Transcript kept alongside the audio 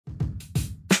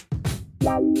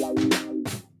How's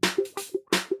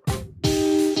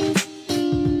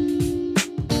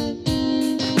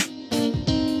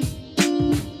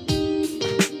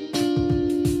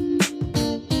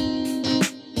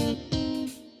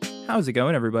it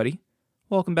going, everybody?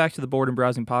 Welcome back to the Board and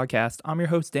Browsing Podcast. I'm your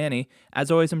host, Danny. As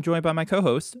always, I'm joined by my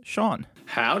co-host, Sean.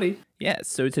 Howdy. Yes,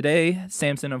 so today,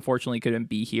 Samson unfortunately couldn't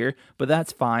be here, but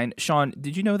that's fine. Sean,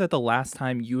 did you know that the last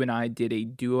time you and I did a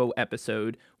duo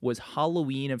episode was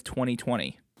Halloween of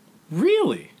 2020?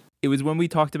 Really? It was when we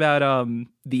talked about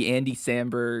the Adam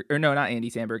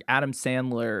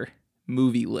Sandler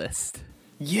movie list.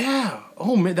 Yeah.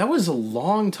 Oh, man, that was a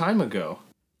long time ago.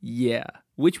 Yeah,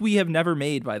 which we have never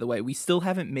made, by the way. We still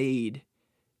haven't made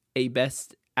a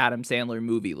best Adam Sandler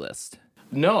movie list.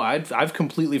 No, I've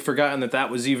completely forgotten that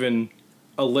was even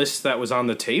a list that was on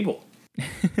the table.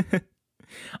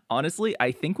 Honestly,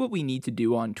 I think what we need to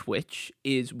do on Twitch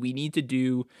is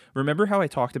remember how I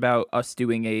talked about us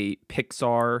doing a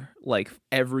Pixar, like,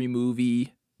 every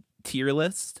movie tier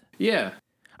list? Yeah.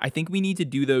 I think we need to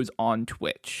do those on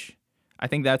Twitch. I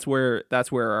think that's where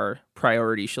our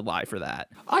priority should lie for that.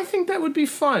 I think that would be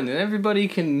fun, and everybody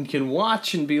can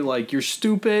watch and be like, "You're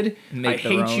stupid. I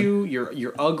hate you.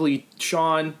 You're ugly,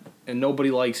 Sean, and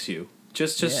nobody likes you."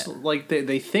 Just like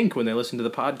they think when they listen to the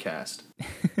podcast.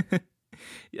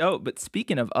 Oh, but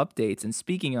speaking of updates and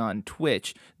speaking on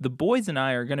Twitch, the boys and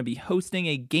I are going to be hosting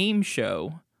a game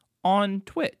show on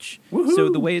Twitch. Woohoo! So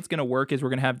the way it's going to work is we're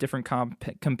going to have different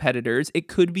competitors. It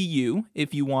could be you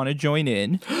if you want to join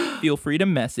in. Feel free to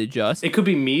message us. It could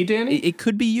be me, Danny? It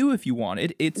could be you if you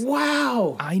wanted.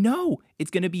 Wow! I know.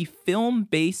 It's going to be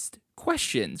film-based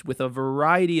questions with a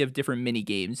variety of different mini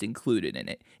games included in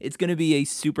it. It's going to be a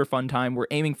super fun time. We're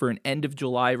aiming for an end of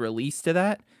July release to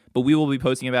that, but we will be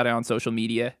posting about it on social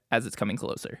media as it's coming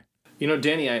closer. You know,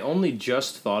 Danny, I only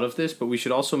just thought of this, but we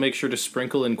should also make sure to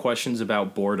sprinkle in questions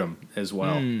about boredom as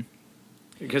well.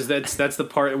 Because that's the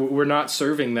part, we're not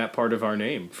serving that part of our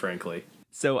name, frankly.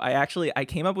 So I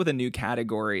came up with a new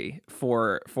category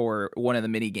for one of the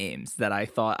mini games that I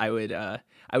thought I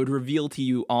would reveal to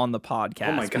you on the podcast.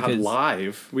 Oh my God,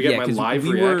 live. We got my live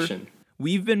reaction.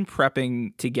 We've been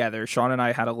prepping together. Sean and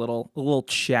I had a little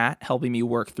chat helping me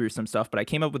work through some stuff, but I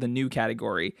came up with a new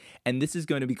category, and this is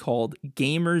going to be called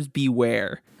Gamers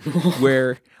Beware,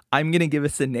 where I'm going to give a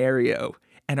scenario,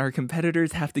 and our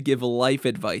competitors have to give life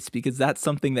advice, because that's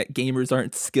something that gamers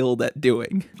aren't skilled at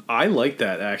doing. I like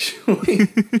that, actually.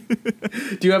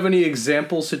 Do you have any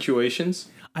example situations?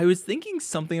 I was thinking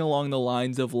something along the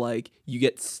lines of, like, you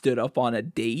get stood up on a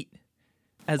date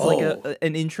as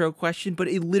an intro question, but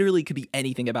it literally could be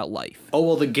anything about life. Oh,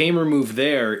 well, the gamer move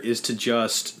there is to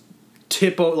just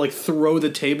throw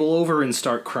the table over and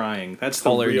start crying. That's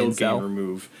the real gamer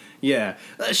move. Yeah.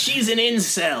 She's an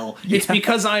incel. Yeah.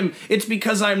 It's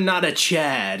because I'm not a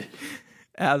Chad.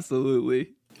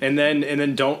 Absolutely. And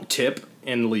then don't tip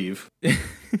and leave.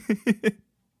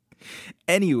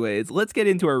 Anyways, let's get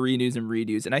into our renews and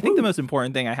redos. And I think the most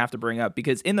important thing I have to bring up,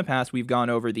 because in the past we've gone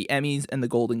over the Emmys and the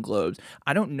Golden Globes.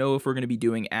 I don't know if we're going to be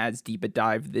doing as deep a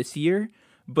dive this year,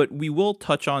 but we will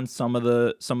touch on some of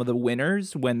the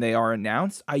winners when they are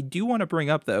announced. I do want to bring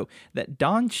up, though, that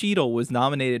Don Cheadle was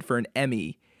nominated for an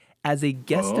Emmy as a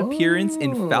guest appearance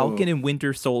in Falcon and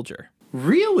Winter Soldier.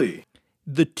 Really?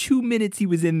 The 2 minutes he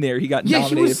was in there, he got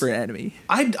nominated for an Emmy.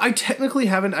 I technically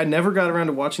haven't. I never got around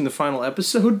to watching the final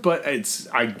episode, but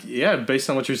based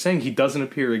on what you're saying, he doesn't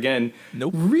appear again.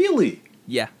 Nope. Really?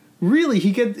 Yeah. Really?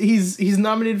 He's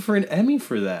nominated for an Emmy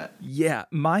for that. Yeah.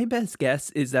 My best guess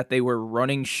is that they were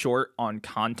running short on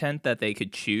content that they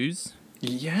could choose.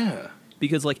 Yeah.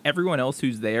 Because like everyone else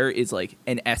who's there is like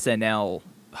an SNL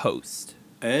host.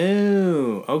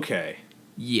 Oh, okay.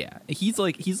 Yeah, he's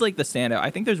like the standout.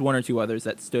 I think there's one or two others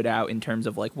that stood out in terms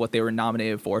of like what they were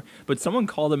nominated for. But someone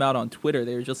called him out on Twitter.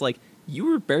 They were just like, "You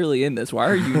were barely in this. Why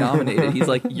are you nominated?" He's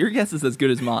like, "Your guess is as good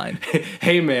as mine."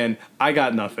 Hey man, I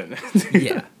got nothing.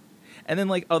 Yeah. And then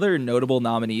like other notable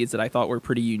nominees that I thought were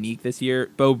pretty unique this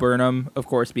year. Bo Burnham, of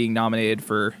course, being nominated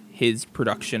for his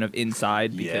production of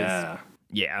Inside. Because,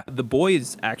 yeah. The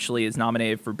Boys actually is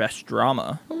nominated for Best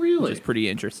Drama. Oh, really? Which is pretty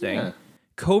interesting. Yeah.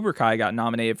 Cobra Kai got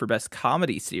nominated for Best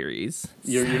Comedy Series.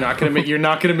 You're not gonna make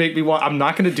me watch. I'm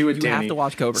not gonna do it, Danny. You have to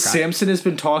watch Cobra Kai. Samson has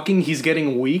been talking. He's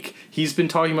getting weak. He's been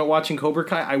talking about watching Cobra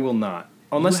Kai. I will not.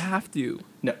 Unless you have to.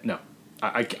 No.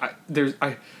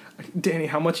 Danny,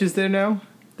 how much is there now?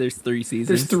 There's 3 seasons.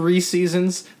 There's 3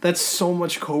 seasons. That's so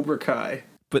much Cobra Kai.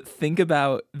 But think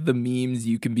about the memes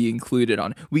you can be included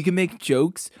on. We can make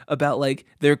jokes about like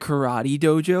their karate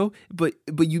dojo, but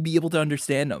you'd be able to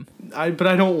understand them. But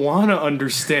I don't want to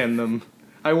understand them.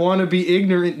 I want to be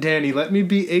ignorant, Danny. Let me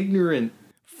be ignorant.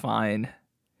 Fine.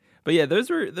 But yeah, those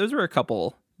were a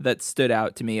couple that stood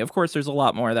out to me. Of course, there's a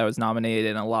lot more that was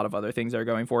nominated and a lot of other things that are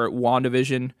going for it.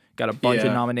 WandaVision got a bunch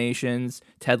of nominations.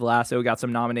 Ted Lasso got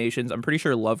some nominations. I'm pretty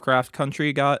sure Lovecraft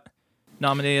Country got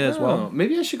nominated as well.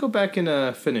 Maybe I should go back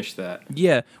and finish that.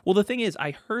 Yeah. Well, the thing is,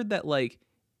 I heard that like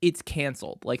it's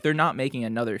canceled. Like they're not making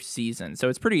another season. So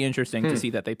it's pretty interesting to see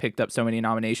that they picked up so many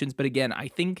nominations. But again, I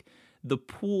think the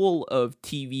pool of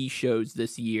TV shows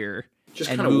this year just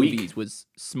and movies was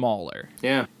smaller.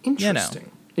 Yeah.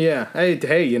 Interesting. Yeah. Hey,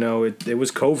 it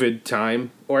was COVID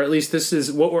time, or at least this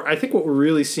is I think what we're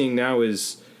really seeing now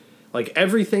is like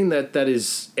everything that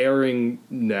is airing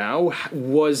now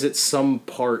was at some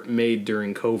part made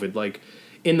during COVID. Like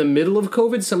in the middle of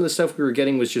COVID, some of the stuff we were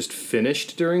getting was just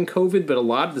finished during COVID, but a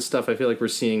lot of the stuff I feel like we're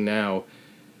seeing now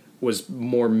was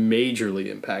more majorly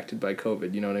impacted by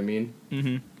COVID. You know what I mean?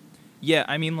 Mm-hmm. Yeah,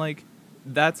 I mean, like,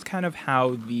 that's kind of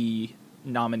how the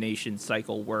nomination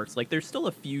cycle works. Like, there's still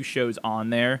a few shows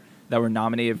on there that were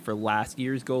nominated for last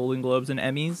year's Golden Globes and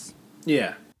Emmys.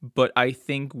 Yeah. But I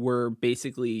think we're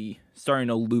basically starting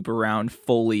to loop around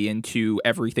fully into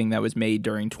everything that was made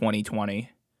during 2020.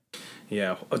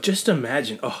 Yeah. Just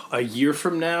imagine, a year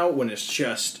from now when it's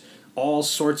just all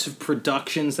sorts of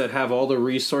productions that have all the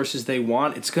resources they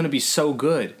want. It's going to be so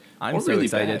good. I'm so really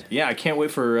excited. Bad. Yeah, I can't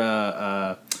wait for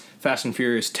Fast and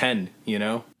Furious 10, you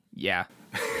know? Yeah.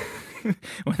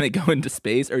 When they go into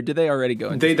space, or did they already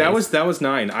go into space? That was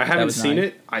 9. I haven't seen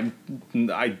it. I'm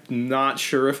not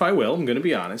sure if I will, I'm going to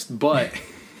be honest, but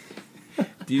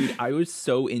dude, I was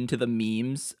so into the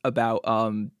memes about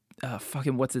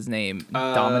fucking what's his name?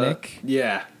 Dominic?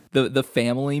 Yeah. The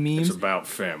family memes. It's about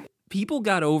family. People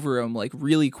got over him like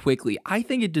really quickly. I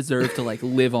think it deserved to like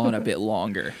live on a bit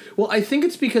longer. Well, I think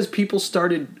it's because people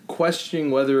started questioning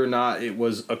whether or not it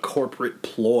was a corporate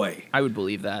ploy. I would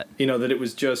believe that. You know, that it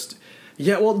was just...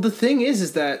 Yeah, well, the thing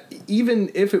is that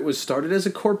even if it was started as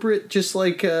a corporate, just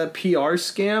like a PR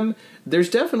scam, there's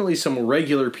definitely some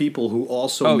regular people who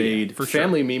also made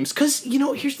family memes. Because, you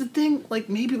know, here's the thing, like,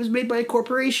 maybe it was made by a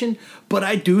corporation, but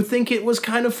I do think it was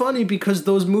kind of funny because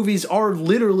those movies are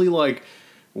literally like,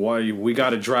 why we got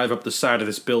to drive up the side of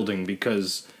this building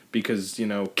because you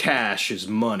know, cash is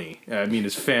money. I mean,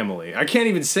 is family. I can't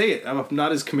even say it. I'm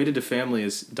not as committed to family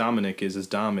as Dominic is, as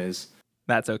Dom is.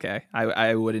 That's okay.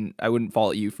 I wouldn't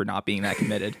fault you for not being that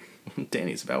committed.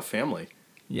 Danny's about family.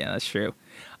 Yeah, that's true.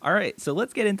 All right, so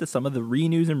let's get into some of the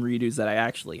renews and redos that I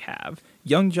actually have.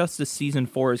 Young Justice Season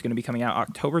 4 is going to be coming out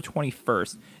October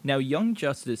 21st. Now, Young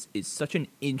Justice is such an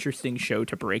interesting show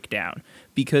to break down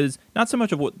because not so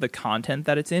much of what the content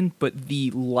that it's in, but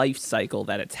the life cycle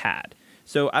that it's had.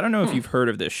 So I don't know if you've heard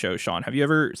of this show, Sean. Have you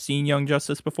ever seen Young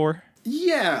Justice before?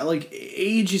 Yeah, like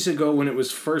ages ago when it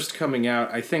was first coming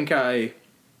out, I think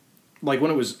like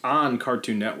when it was on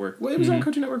Cartoon Network. Well, it was on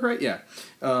Cartoon Network, right? Yeah.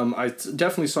 I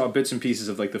definitely saw bits and pieces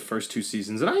of like the first 2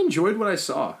 seasons, and I enjoyed what I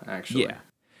saw, actually. Yeah.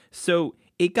 So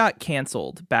it got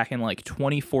canceled back in like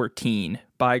 2014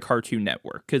 by Cartoon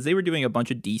Network because they were doing a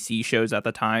bunch of DC shows at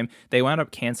the time. They wound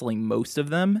up canceling most of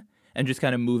them and just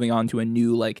kind of moving on to a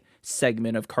new like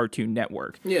segment of Cartoon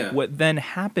Network. Yeah. What then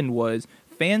happened was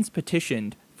fans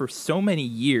petitioned for so many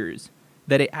years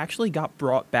that it actually got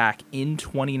brought back in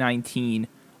 2019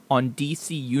 on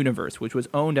DC Universe, which was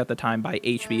owned at the time by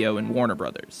HBO and Warner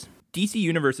Brothers. DC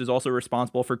Universe is also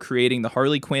responsible for creating the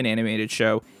Harley Quinn animated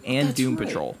show and Doom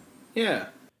Patrol. Yeah.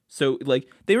 So, like,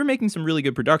 they were making some really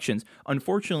good productions.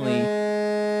 Unfortunately...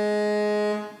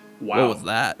 Wow. What was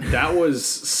that? That was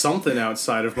something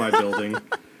outside of my building.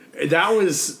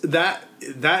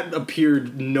 That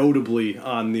appered notably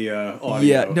on the audio.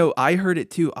 Yeah, no, I heard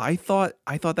it too. I thought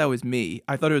that was me.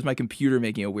 I thought it was my computer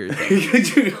making a weird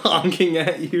thing. Honking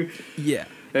at you. Yeah.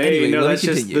 Hey, anyway, no, that's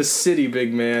just the city,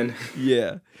 big man.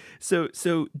 Yeah. So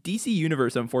DC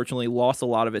Universe unfortunately lost a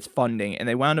lot of its funding, and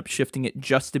they wound up shifting it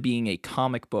just to being a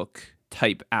comic book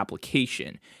type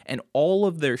application. And all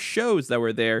of their shows that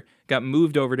were there got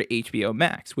moved over to HBO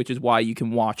Max, which is why you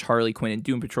can watch Harley Quinn and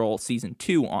Doom Patrol Season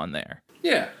 2 on there.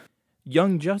 Yeah.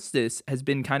 Young Justice has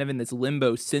been kind of in this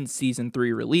limbo since Season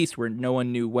 3 release where no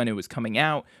one knew when it was coming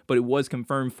out, but it was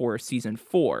confirmed for Season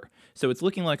 4. So it's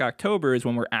looking like October is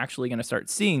when we're actually going to start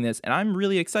seeing this, and I'm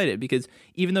really excited because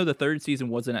even though the 3rd season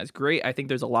wasn't as great, I think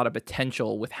there's a lot of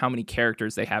potential with how many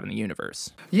characters they have in the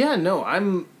universe. Yeah, no,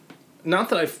 I'm... Not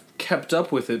that I've kept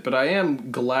up with it, but I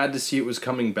am glad to see it was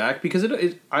coming back because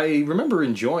I remember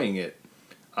enjoying it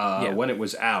when it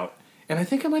was out. And I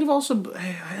think I might have also...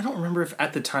 I don't remember if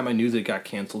at the time I knew that it got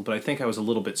canceled, but I think I was a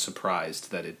little bit surprised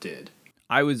that it did.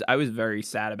 I was very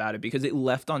sad about it because it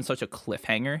left on such a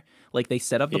cliffhanger. Like, they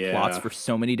set up the plots for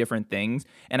so many different things.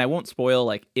 And I won't spoil,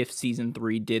 like, if Season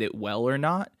 3 did it well or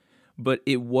not. but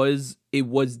it was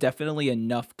definitely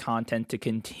enough content to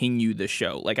continue the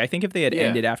show. Like, I think if they had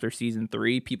ended after season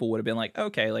 3, people would have been like,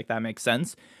 okay, like that makes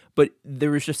sense. But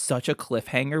there was just such a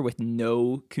cliffhanger with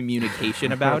no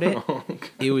communication about it.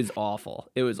 It was awful.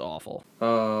 It was awful.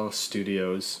 Oh,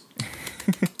 studios.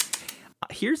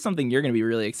 Here's something you're going to be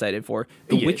really excited for.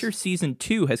 The Witcher Season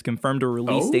 2 has confirmed a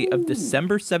release date of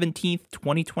December 17th,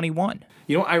 2021.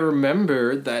 You know, I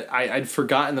remember that I'd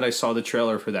forgotten that I saw the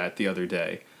trailer for that the other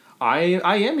day. I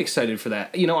am excited for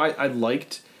that. You know, I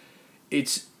liked...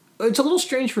 It's a little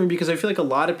strange for me because I feel like a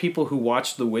lot of people who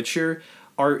watch The Witcher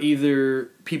are either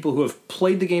people who have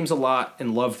played the games a lot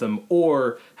and love them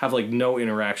or have, like, no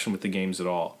interaction with the games at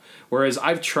all. Whereas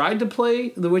I've tried to play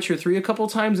The Witcher 3 a couple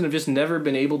times and have just never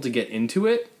been able to get into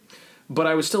it, but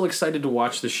I was still excited to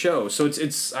watch the show. So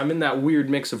I'm in that weird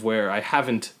mix of where I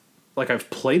haven't, like, I've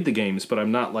played the games, but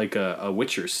I'm not like a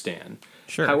Witcher stan.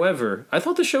 Sure. However, I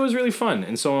thought the show was really fun,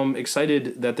 and so I'm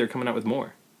excited that they're coming out with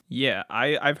more. Yeah,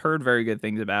 I've heard very good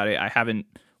things about it. I haven't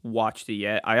watched it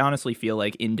yet. I honestly feel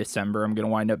like in December I'm going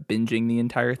to wind up binging the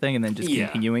entire thing and then just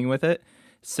continuing with it.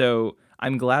 So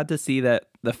I'm glad to see that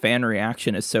the fan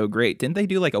reaction is so great. Didn't they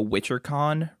do like a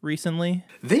WitcherCon recently?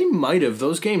 They might have.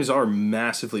 Those games are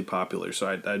massively popular.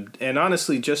 So I and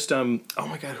honestly, just oh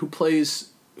my god, who plays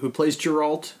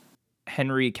Geralt?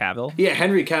 Henry Cavill. Yeah,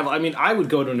 Henry Cavill. I mean, I would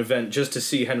go to an event just to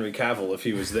see Henry Cavill if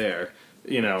he was there.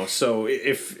 You know, so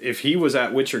if he was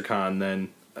at WitcherCon, then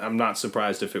I'm not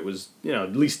surprised if it was, you know,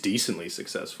 at least decently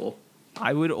successful.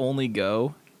 I would only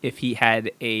go if he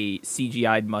had a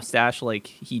CGI'd mustache like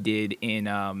he did in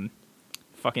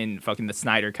fucking the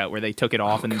Snyder Cut, where they took it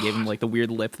off and gave him like the weird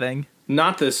lip thing.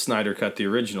 Not the Snyder Cut, the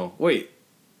original. Wait.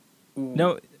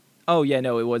 No. Oh yeah,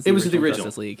 no, it was the original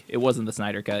Justice League. It wasn't the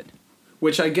Snyder Cut.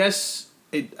 Which I guess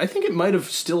I think it might have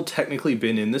still technically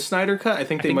been in the Snyder Cut. I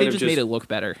think they might have just made it look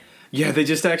better. Yeah, they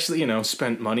just actually, you know,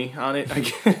 spent money on it, I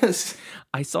guess.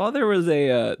 I saw there was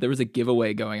a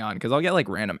giveaway going on, because I'll get like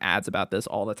random ads about this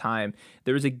all the time.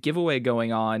 There was a giveaway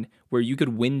going on where you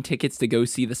could win tickets to go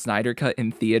see the Snyder Cut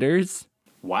in theaters.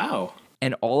 Wow.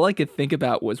 And all I could think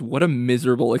about was what a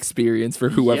miserable experience for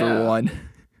whoever won.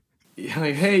 Yeah,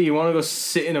 like, hey, you want to go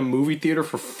sit in a movie theater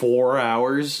for 4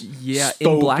 hours? Yeah,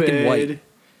 Stupid. in black and white.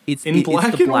 It's the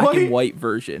black and white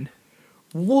version.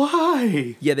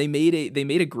 Why? Yeah, they made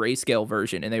a grayscale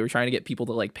version, and they were trying to get people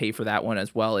to like pay for that one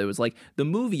as well. It was like, the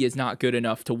movie is not good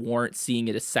enough to warrant seeing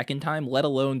it a second time, let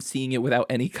alone seeing it without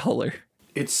any color.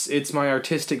 It's my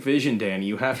artistic vision, Danny.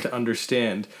 You have to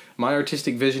understand. My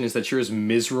artistic vision is that you're as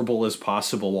miserable as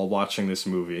possible while watching this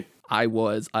movie. I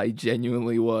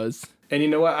genuinely was. And you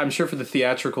know what? I'm sure for the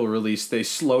theatrical release, they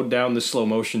slowed down the slow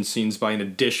motion scenes by an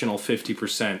additional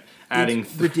 50%, adding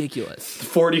ridiculous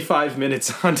 45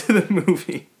 minutes onto the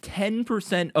movie.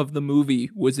 10% of the movie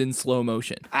was in slow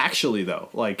motion. Actually, though,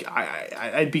 like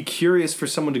I'd be curious for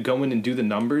someone to go in and do the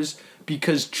numbers,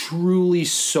 because truly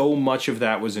so much of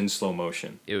that was in slow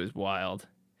motion. It was wild.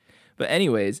 But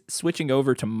anyways, switching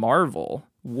over to Marvel,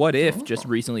 What If just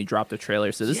recently dropped a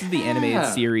trailer. So this is the animated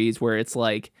series where it's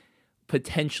like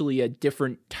potentially a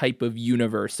different type of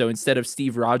universe. So instead of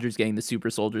Steve Rogers getting the super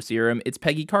soldier serum, it's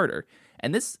Peggy Carter.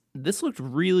 And this looked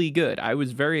really good. I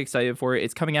was very excited for it.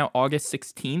 It's coming out August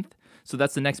 16th. So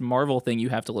that's the next Marvel thing you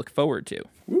have to look forward to.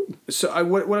 So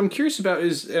what I'm curious about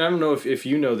is, and I don't know if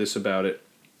you know this about it,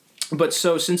 but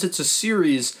so since it's a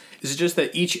series, is it just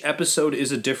that each episode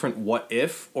is a different what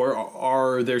if, or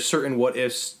are there certain what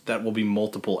ifs that will be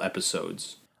multiple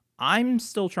episodes? I'm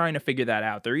still trying to figure that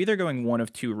out. They're either going one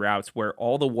of two routes where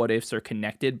all the what ifs are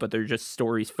connected, but they're just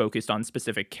stories focused on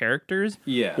specific characters.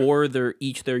 Yeah. Or they're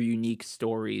each their unique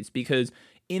stories. Because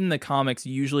in the comics,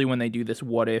 usually when they do this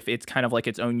what if, it's kind of like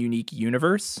its own unique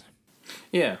universe.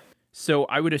 Yeah. So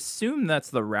I would assume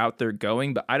that's the route they're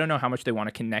going, but I don't know how much they want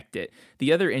to connect it.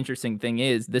 The other interesting thing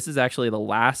is this is actually the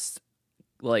last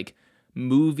like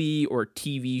movie or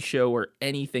TV show or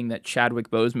anything that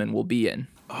Chadwick Boseman will be in.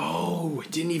 Oh, I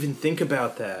didn't even think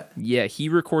about that. Yeah, he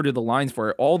recorded the lines for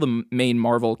it. All the main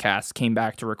Marvel cast came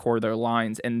back to record their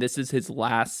lines, and this is his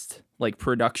last like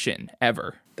production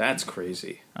ever. That's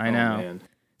crazy. I know. Man.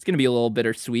 It's going to be a little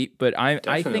bittersweet, but I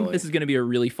think this is going to be a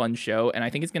really fun show, and I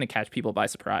think it's going to catch people by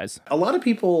surprise. A lot of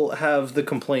people have the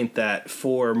complaint that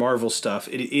for Marvel stuff,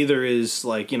 it either is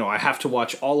like, you know, I have to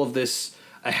watch all of this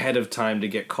ahead of time to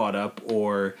get caught up,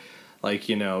 or like,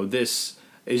 you know, this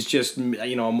is just,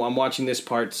 you know, I'm watching this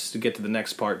part to get to the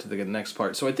next part,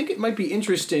 So I think it might be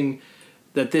interesting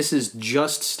that this is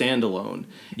just standalone.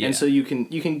 Yeah. And so you can,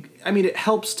 I mean, it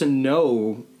helps to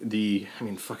know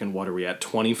fucking what are we at,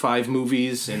 25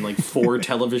 movies and like 4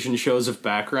 television shows of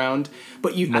background,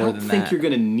 but I don't think you're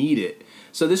going to need it.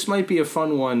 So this might be a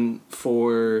fun one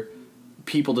for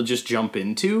people to just jump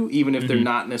into, even if they're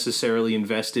not necessarily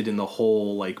invested in the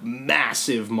whole, like,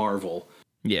 massive Marvel.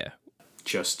 Yeah.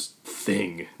 Just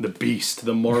thing. The beast.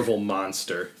 The Marvel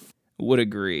monster. Would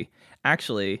agree.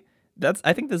 Actually,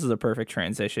 I think this is a perfect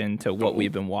transition to what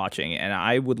we've been watching, and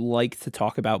I would like to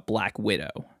talk about Black Widow.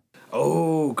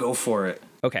 Oh, go for it.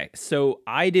 Okay, so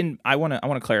I want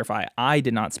to clarify. I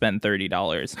did not spend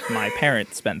 $30. My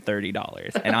parents spent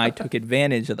 $30, and I took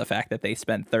advantage of the fact that they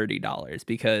spent $30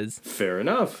 because fair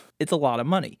enough. It's a lot of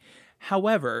money.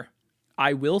 However,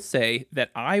 I will say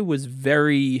that I was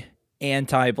very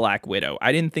anti-Black Widow.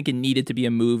 I didn't think it needed to be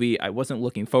a movie. I wasn't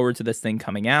looking forward to this thing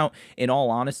coming out. In all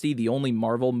honesty, the only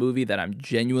Marvel movie that I'm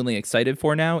genuinely excited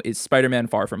for now is Spider-Man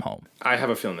Far From Home. I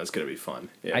have a feeling that's going to be fun.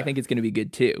 Yeah. I think it's going to be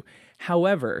good too.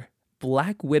 However,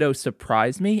 Black Widow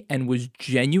surprised me and was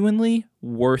genuinely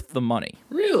worth the money.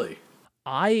 Really?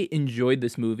 I enjoyed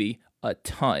this movie a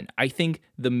ton. I think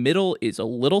the middle is a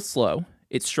little slow.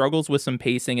 It struggles with some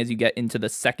pacing as you get into the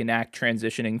second act,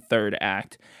 transitioning third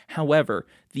act. However,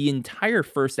 the entire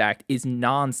first act is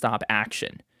nonstop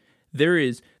action.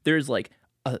 There's like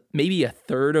maybe a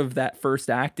third of that first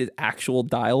act is actual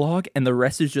dialogue, and the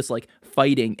rest is just like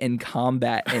fighting and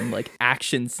combat and like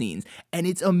action scenes. And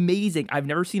it's amazing. I've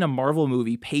never seen a Marvel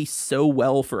movie pace so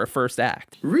well for a first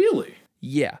act. Really?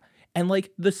 Yeah. And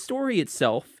like the story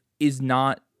itself is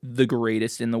not the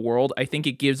greatest in the world. I think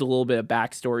it gives a little bit of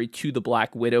backstory to the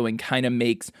Black Widow and kind of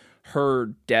makes her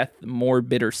death more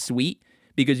bittersweet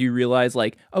because you realize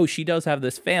like, oh, she does have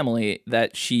this family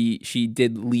that she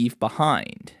did leave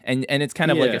behind. And it's kind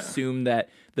of like assumed that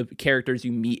the characters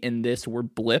you meet in this were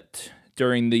blipped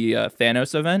during the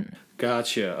Thanos event.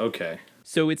 Gotcha. Okay.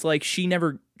 So it's like she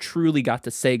never truly got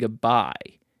to say goodbye.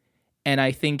 And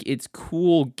I think it's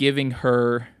cool giving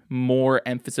her more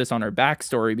emphasis on her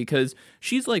backstory because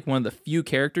she's like one of the few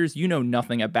characters you know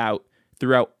nothing about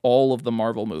throughout all of the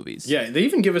Marvel movies. Yeah, they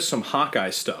even give us some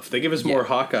Hawkeye stuff. They give us more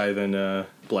Hawkeye than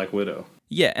Black Widow.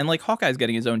 Yeah, and like Hawkeye's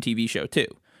getting his own TV show too.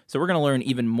 So we're going to learn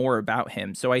even more about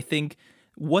him. So I think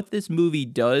what this movie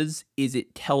does is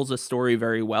it tells a story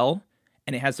very well,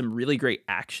 and it has some really great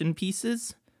action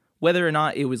pieces. Whether or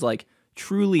not it was like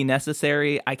truly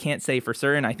necessary, I can't say for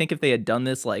certain. I think if they had done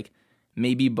this like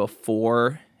maybe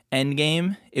before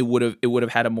Endgame, it would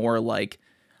have had a more like,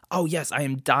 oh yes, I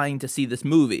am dying to see this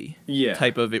movie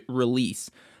type of release.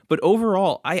 But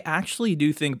overall, I actually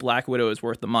do think Black Widow is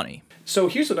worth the money. So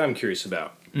here's what I'm curious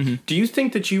about. Do you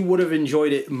think that you would have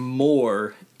enjoyed it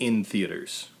more in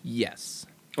theaters? Yes.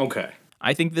 Okay.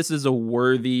 I think this is a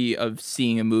worthy of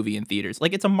seeing a movie in theaters.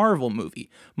 Like, it's a Marvel movie.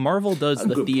 Marvel does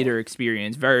the theater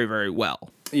experience very, very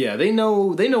well. Yeah, they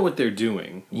know what they're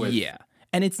doing. Yeah.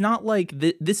 And it's not like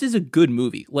this is a good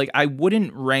movie. Like, I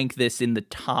wouldn't rank this in the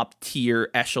top tier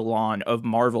echelon of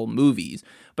Marvel movies,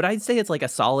 but I'd say it's like a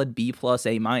solid B+,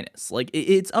 A-. Like,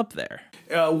 it's up there.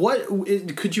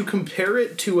 Could you compare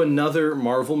it to another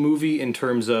Marvel movie in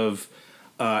terms of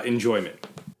enjoyment?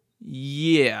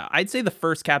 Yeah, I'd say the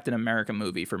first Captain America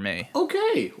movie for me.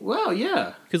 Okay, wow,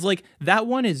 yeah. Because, like, that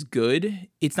one is good.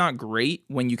 It's not great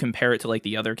when you compare it to, like,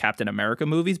 the other Captain America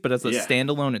movies, but as a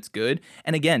standalone, it's good.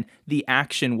 And again, the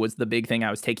action was the big thing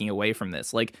I was taking away from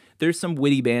this. Like, there's some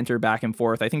witty banter back and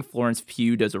forth. I think Florence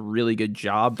Pugh does a really good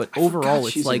job, but overall,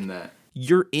 it's like,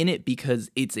 you're in it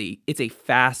because it's a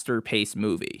faster paced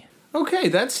movie. Okay,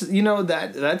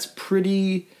 that's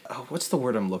pretty, what's the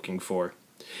word I'm looking for?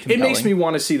 Compelling. It makes me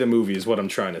want to see the movie is what I'm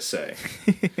trying to say.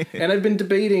 And I've been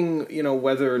debating,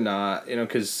 whether or not,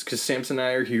 because Samson and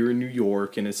I are here in New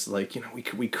York, and it's like,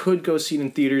 we could go see it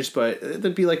in theaters, but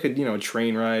it'd be like a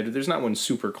train ride. There's not one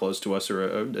super close to us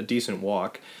or a decent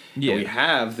walk. Yeah. But we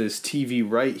have this TV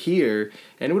right here,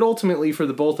 and it would ultimately, for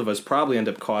the both of us, probably end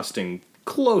up costing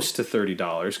close to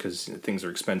 $30 because things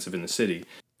are expensive in the city.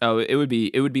 Oh, it would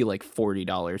be like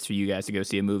 $40 for you guys to go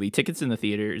see a movie. Tickets in the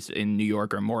theaters in New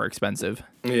York are more expensive.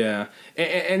 Yeah.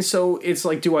 And so it's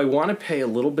like, do I want to pay a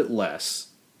little bit less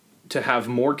to have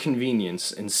more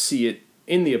convenience and see it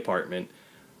in the apartment,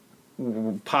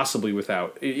 possibly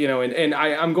without, and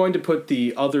I'm going to put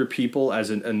the other people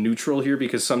as a neutral here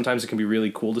because sometimes it can be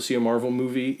really cool to see a Marvel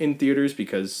movie in theaters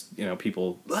because,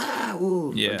 people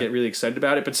get really excited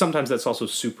about it. But sometimes that's also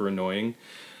super annoying.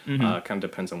 Kind of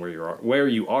depends on where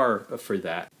you are for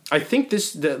that. I think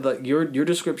your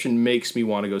description makes me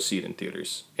want to go see it in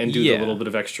theaters and do the little bit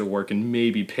of extra work and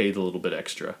maybe pay the little bit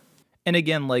extra. And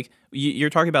again, like you're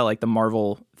talking about like the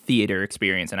Marvel theater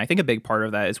experience, and I think a big part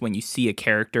of that is when you see a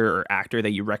character or actor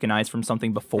that you recognize from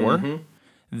something before.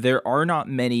 There are not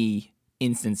many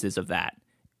instances of that.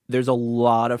 there's a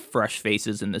lot of fresh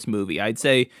faces in this movie. I'd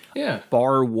say, Yeah.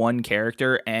 bar one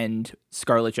character and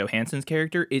Scarlett Johansson's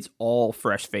character, it's all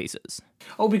fresh faces.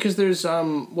 Oh, because there's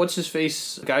what's his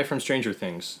face guy from Stranger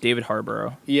Things, David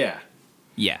Harborough. Yeah.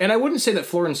 Yeah. And I wouldn't say that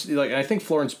Florence, like, I think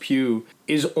Florence Pugh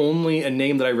is only a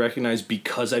name that I recognize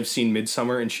because I've seen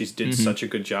Midsommar and she's did such a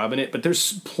good job in it. But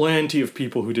there's plenty of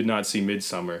people who did not see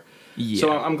Midsommar. Yeah.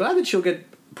 So I'm glad that she'll get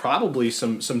probably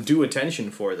some due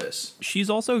attention for this. She's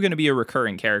also going to be a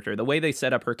recurring character. The way they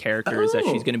set up her character is that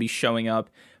she's going to be showing up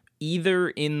either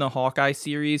in the Hawkeye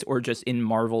series or just in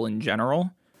Marvel in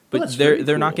general. But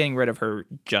they're not getting rid of her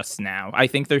just now. I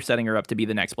think they're setting her up to be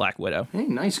the next Black Widow. Hey,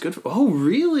 nice. Good for... Oh,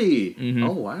 really? Mm-hmm.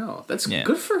 Oh, wow. That's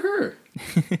good for her.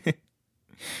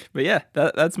 But yeah,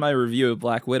 that's my review of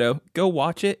Black Widow. Go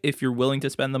watch it if you're willing to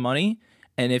spend the money.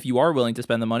 And if you are willing to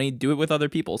spend the money, do it with other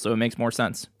people so it makes more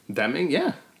sense.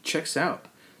 Checks out.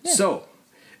 Yeah. So,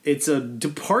 it's a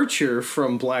departure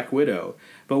from Black Widow.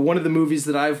 But one of the movies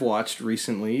that I've watched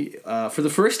recently, for the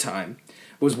first time,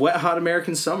 was Wet Hot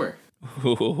American Summer.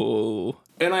 Ooh.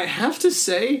 And I have to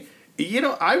say,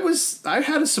 I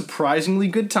had a surprisingly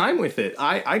good time with it.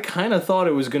 I kind of thought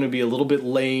it was going to be a little bit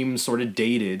lame, sort of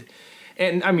dated.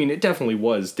 And I mean, it definitely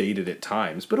was dated at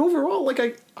times, but overall,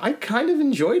 like, I kind of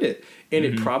enjoyed it. And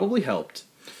it probably helped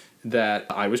that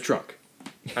I was drunk.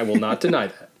 I will not deny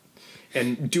that.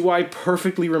 And do I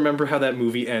perfectly remember how that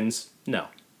movie ends? No.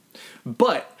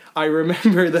 But I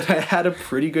remember that I had a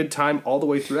pretty good time all the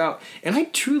way throughout, and I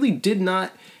truly did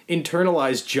not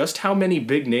internalize just how many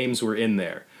big names were in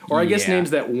there. Or I guess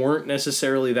names that weren't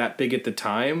necessarily that big at the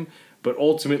time, but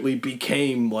ultimately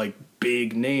became, like,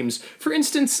 big names. For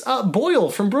instance, Boyle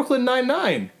from Brooklyn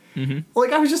Nine-Nine. Mm-hmm.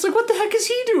 Like, I was just like, what the heck is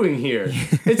he doing here?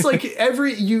 It's like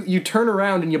you turn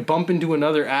around and you bump into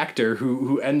another actor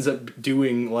who ends up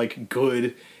doing, like,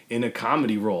 good in a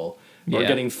comedy role. Or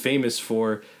getting famous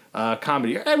for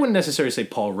comedy. I wouldn't necessarily say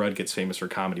Paul Rudd gets famous for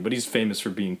comedy, but he's famous for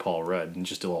being Paul Rudd and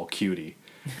just a little cutie.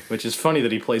 Which is funny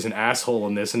that he plays an asshole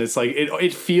in this, and it's like,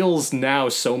 it feels now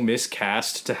so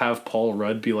miscast to have Paul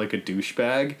Rudd be like a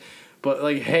douchebag, but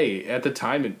like, hey, at the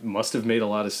time it must have made a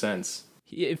lot of sense.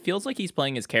 It feels like he's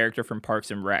playing his character from Parks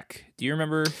and Rec. Do you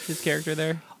remember his character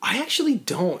there? I actually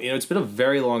don't. It's been a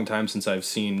very long time since I've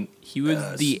seen. He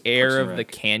was the heir of the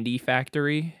candy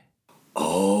factory.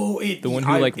 Oh, the one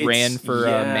who ran for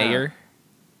mayor.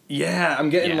 Yeah,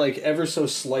 I'm getting like ever so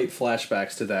slight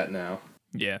flashbacks to that now.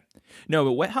 Yeah. No,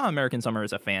 but Wet Hot American Summer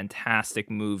is a fantastic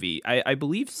movie. I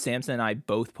believe Samson and I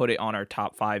both put it on our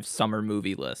top 5 summer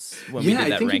movie lists when we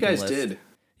did that ranking list. Yeah, I think you guys did.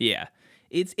 Yeah.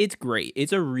 It's great.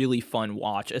 It's a really fun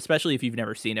watch, especially if you've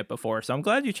never seen it before. So I'm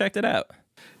glad you checked it out.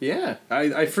 Yeah.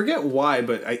 I forget why,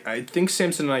 but I think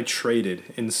Samson and I traded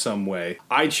in some way.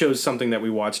 I chose something that we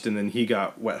watched, and then he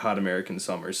got Wet Hot American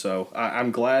Summer. So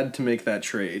I'm glad to make that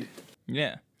trade.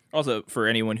 Yeah. Also, for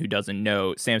anyone who doesn't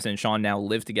know, Samson and Sean now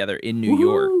live together in New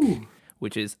York,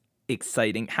 which is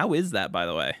exciting. How is that, by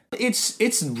the way?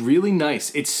 It's really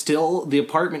nice. The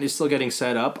apartment is still getting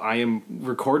set up. I am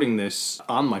recording this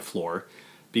on my floor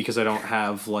because I don't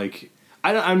have, like,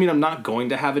 I'm not going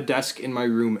to have a desk in my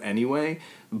room anyway,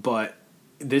 but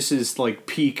this is, like,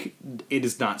 peak. It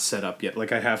is not set up yet.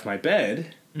 Like, I have my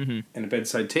bed and a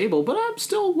bedside table, but I'm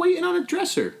still waiting on a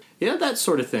dresser. Yeah, that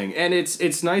sort of thing. And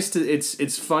it's nice to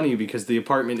it's funny because the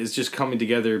apartment is just coming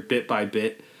together bit by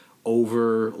bit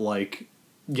over, like,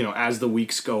 as the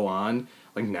weeks go on.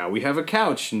 Like, now we have a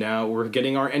couch. Now we're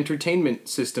getting our entertainment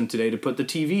system today to put the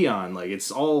TV on. Like, it's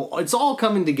all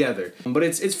coming together. But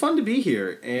it's fun to be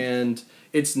here, and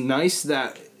it's nice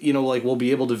that we'll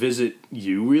be able to visit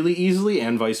you really easily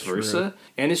and vice versa. True.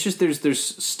 And it's just there's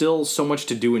still so much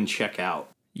to do and check out.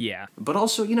 Yeah. But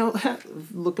also,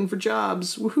 looking for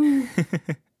jobs. Woohoo.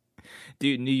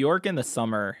 Dude, New York in the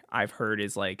summer, I've heard,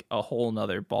 is like a whole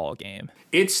nother ball game.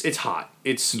 It's hot.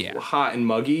 It's hot and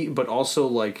muggy, but also,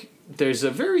 like, there's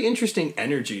a very interesting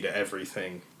energy to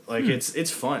everything. Like,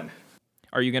 it's fun.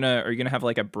 Are you gonna have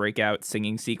like a breakout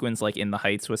singing sequence like In the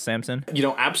Heights with Samson?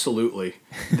 Absolutely.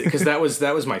 Because that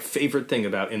was my favorite thing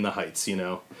about In the Heights,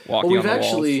 Walking on the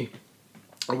walls.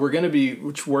 We're going to be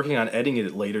working on editing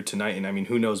it later tonight, and I mean,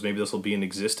 who knows, maybe this will be in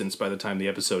existence by the time the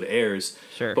episode airs.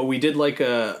 Sure. But we did like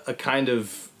a kind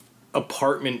of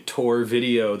apartment tour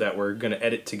video that we're going to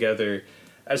edit together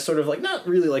as sort of like, not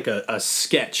really like a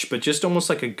sketch, but just almost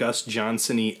like a Gus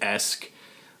Johnson-y-esque,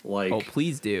 like... Oh,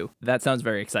 please do. That sounds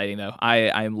very exciting, though.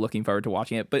 I'm looking forward to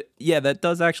watching it. But yeah, that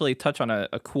does actually touch on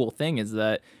a cool thing, is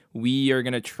that we are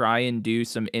going to try and do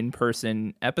some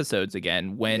in-person episodes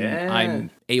again when I'm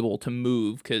able to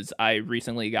move, because I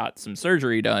recently got some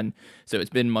surgery done, so it's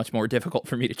been much more difficult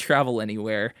for me to travel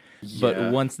anywhere.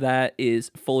 But once that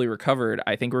is fully recovered,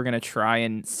 I think we're going to try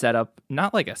and set up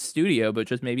not like a studio, but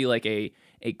just maybe like a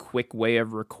quick way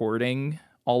of recording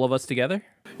all of us together.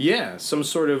 Yeah, some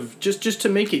sort of just to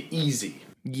make it easy.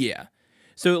 Yeah.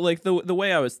 So, like, the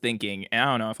way I was thinking, and I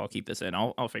don't know if I'll keep this in,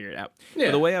 I'll figure it out. Yeah.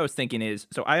 But the way I was thinking is,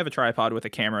 so I have a tripod with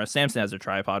a camera, Samson has a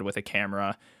tripod with a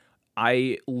camera.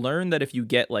 I learned that if you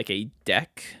get, like, a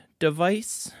deck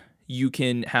device, you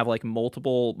can have, like,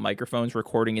 multiple microphones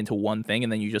recording into one thing,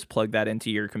 and then you just plug that into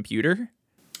your computer.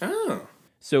 Oh.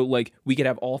 So, like, we could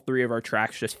have all 3 of our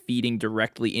tracks just feeding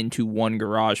directly into one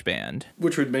GarageBand.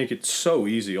 Which would make it so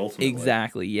easy, ultimately.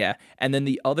 Exactly, yeah. And then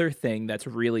the other thing that's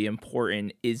really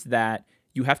important is that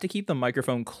you have to keep the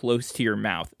microphone close to your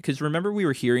mouth. Because remember we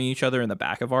were hearing each other in the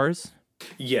back of ours?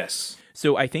 Yes.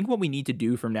 So I think what we need to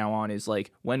do from now on is,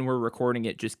 like, when we're recording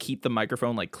it, just keep the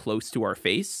microphone, like, close to our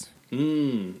face.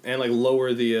 And, like,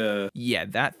 lower the... Yeah,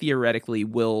 that theoretically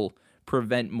will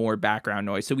prevent more background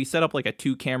noise. So we set up, like, a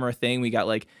 2-camera thing. We got,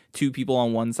 like, 2 people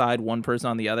on one side, 1 person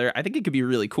on the other. I think it could be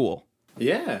really cool.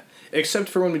 Yeah, except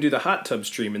for when we do the hot tub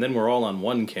stream, and then we're all on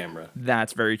one camera.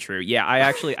 That's very true. Yeah,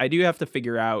 I do have to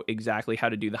figure out exactly how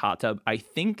to do the hot tub. I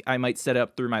think I might set it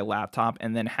up through my laptop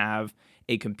and then have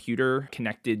a computer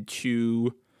connected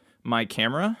to my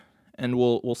camera, and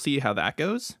we'll see how that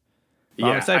goes. Yeah,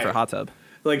 I'm excited for hot tub.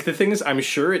 Like, the thing is, I'm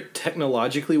sure it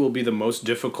technologically will be the most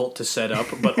difficult to set up,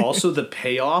 but also the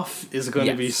payoff is going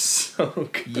to be so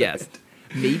good. Yes.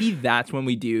 Maybe that's when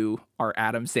we do our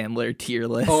Adam Sandler tier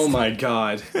list. Oh my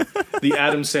God. The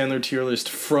Adam Sandler tier list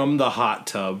from the hot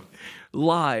tub.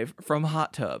 Live from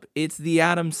hot tub. It's the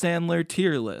Adam Sandler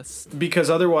tier list. Because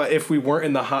otherwise, if we weren't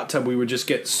in the hot tub, we would just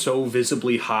get so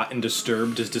visibly hot and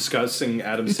disturbed as discussing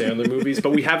Adam Sandler movies.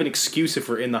 But we have an excuse if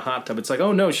we're in the hot tub. It's like,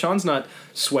 oh no, Sean's not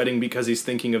sweating because he's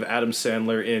thinking of Adam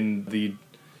Sandler in the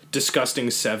Disgusting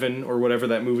Seven or whatever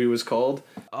that movie was called.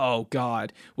 Oh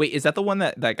God! Wait, is that the one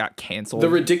that got canceled? The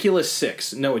Ridiculous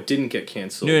Six. No, it didn't get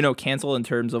canceled. No, canceled in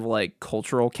terms of, like,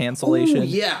 cultural cancellation. Ooh,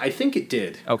 yeah, I think it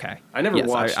did. Okay, I never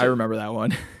watched it. I remember that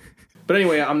one. But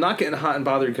anyway, I'm not getting hot and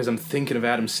bothered because I'm thinking of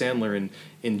Adam Sandler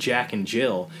in Jack and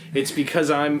Jill. It's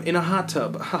because I'm in a hot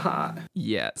tub. Haha.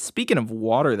 Yeah. Speaking of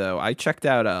water, though, I checked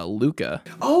out Luca.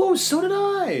 Oh, so did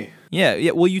I.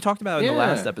 Yeah. Well, you talked about it in the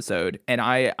last episode, and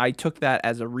I took that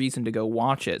as a reason to go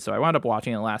watch it. So I wound up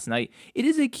watching it last night. It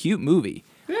is a cute movie.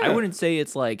 Yeah. I wouldn't say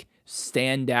it's, like,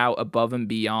 stand out above and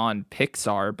beyond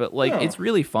Pixar, but, like, it's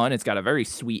really fun. It's got a very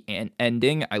sweet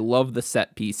ending. I love the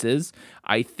set pieces.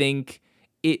 I think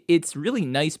it's really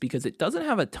nice because it doesn't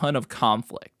have a ton of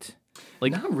conflict.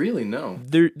 Like, not really, no.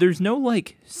 There's no,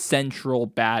 like, central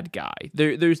bad guy.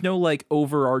 There's no, like,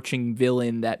 overarching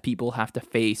villain that people have to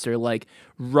face, or, like,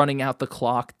 running out the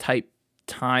clock type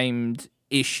timed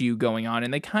issue going on.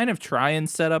 And they kind of try and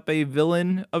set up a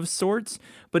villain of sorts,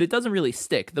 but it doesn't really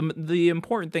stick. The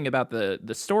important thing about the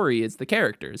story is the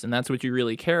characters, and that's what you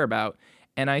really care about.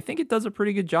 And I think it does a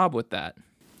pretty good job with that.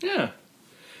 Yeah.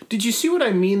 Did you see what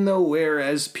I mean, though,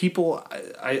 whereas people,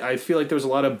 I feel like there was a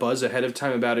lot of buzz ahead of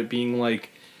time about it being, like,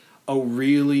 a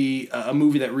movie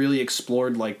that really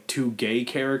explored, like, 2 gay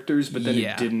characters, but then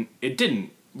it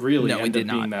didn't really end up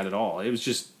being that at all. It was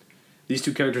just, these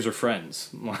 2 characters are friends.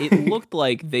 It looked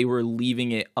like they were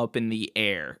leaving it up in the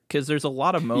air, because there's a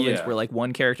lot of moments where, like,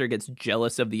 one character gets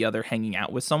jealous of the other hanging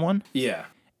out with someone. Yeah.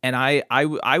 And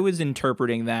I was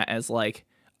interpreting that as, like,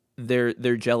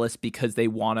 they're jealous because they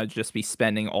want to just be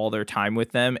spending all their time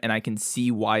with them, and I can see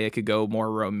why it could go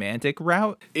more romantic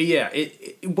route. Yeah,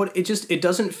 it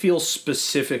doesn't feel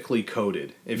specifically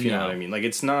coded, if you know what I mean. Like,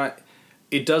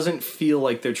 it doesn't feel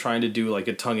like they're trying to do, like,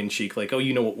 a tongue-in-cheek, like, oh,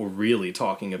 you know what we're really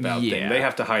talking about thing. They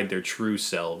have to hide their true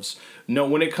selves. No,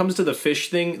 when it comes to the fish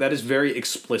thing, that is very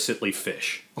explicitly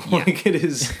fish. Like, it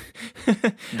is.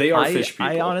 They are fish people.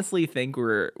 I honestly think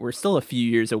we're still a few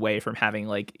years away from having,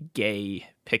 like, gay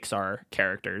Pixar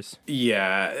characters.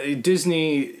 Yeah,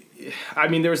 Disney. I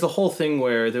mean, there was the whole thing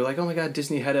where they're like, oh my God,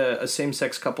 Disney had a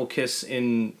same-sex couple kiss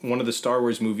in one of the Star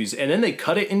Wars movies, and then they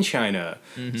cut it in China.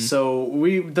 Mm-hmm. So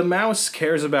the mouse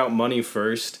cares about money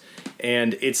first,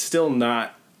 and it's still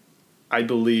not, I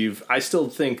still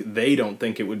think they don't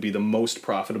think it would be the most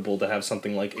profitable to have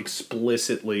something like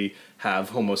explicitly have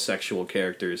homosexual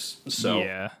characters. So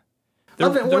yeah. They're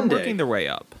working their way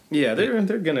up. Yeah,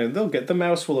 they'll get, the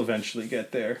mouse will eventually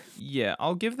get there. Yeah,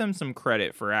 I'll give them some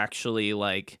credit for actually,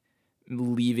 like,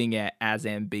 leaving it as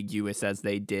ambiguous as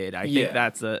they did. I think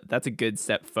that's a good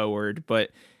step forward,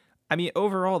 but I mean,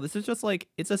 overall, this is just like,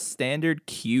 it's a standard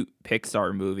cute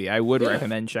Pixar movie. I would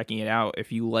recommend checking it out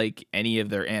if you like any of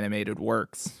their animated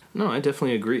works. No, I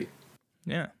definitely agree.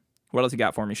 Yeah. What else you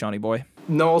got for me, Shawnee boy?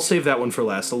 No, I'll save that one for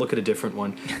last. I'll look at a different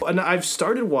one. And I've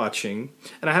started watching,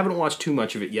 and I haven't watched too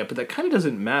much of it yet, but that kind of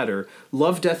doesn't matter.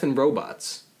 Love, Death, and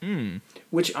Robots.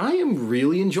 Which I am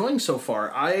really enjoying so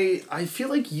far. I feel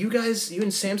like you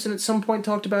and Samson at some point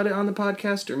talked about it on the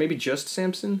podcast, or maybe just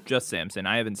Samson? Just Samson.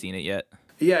 I haven't seen it yet.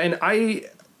 Yeah, and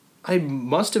I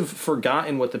must have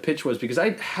forgotten what the pitch was because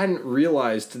I hadn't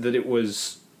realized that it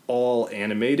was all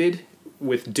animated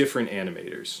with different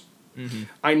animators. Mm-hmm.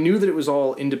 I knew that it was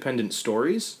all independent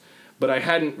stories, but I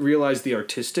hadn't realized the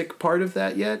artistic part of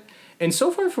that yet. And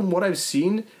so far from what I've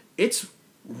seen, it's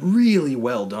really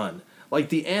well done. Like,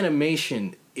 the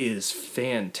animation is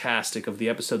fantastic of the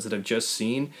episodes that I've just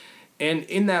seen. And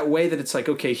in that way that it's like,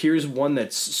 okay, here's one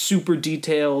that's super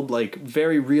detailed, like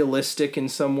very realistic in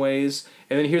some ways.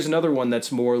 And then here's another one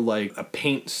that's more like a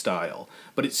paint style.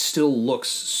 But it still looks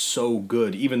so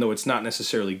good, even though it's not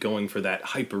necessarily going for that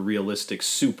hyper-realistic,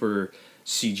 super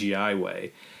CGI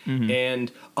way. Mm-hmm.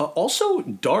 And also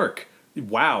dark.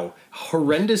 Wow.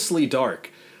 Horrendously dark.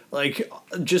 Like,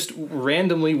 just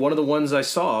randomly, one of the ones I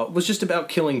saw was just about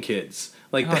killing kids.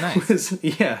 Like, nice.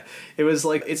 It was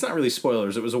like, it's not really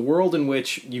spoilers. It was a world in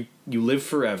which you live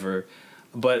forever,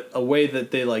 but a way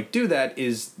that they, like, do that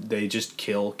is they just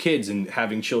kill kids, and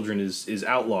having children is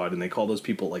outlawed, and they call those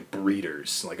people, like,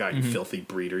 breeders. Like, you filthy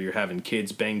breeder, you're having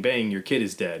kids, bang, bang, your kid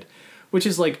is dead. Which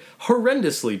is, like,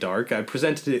 horrendously dark. I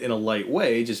presented it in a light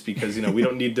way just because, we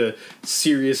don't need to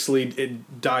seriously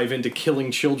dive into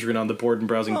killing children on the Bored and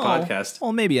Browsing podcast.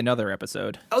 Well, maybe another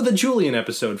episode. Oh, the Julian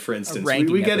episode, for instance.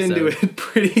 We get into it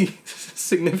pretty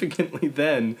significantly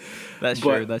then. That's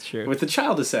true. With the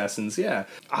child assassins, yeah.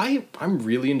 I'm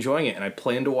really enjoying it, and I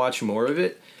plan to watch more of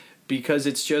it because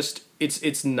it's just...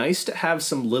 It's nice to have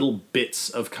some little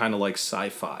bits of kind of like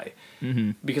sci-fi.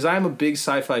 Mm-hmm. Because I'm a big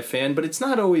sci-fi fan, but it's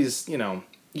not always, you're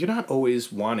not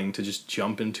always wanting to just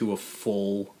jump into a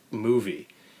full movie.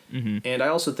 Mm-hmm. And I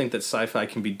also think that sci-fi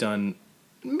can be done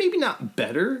maybe not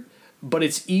better, but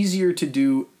it's easier to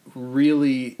do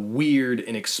really weird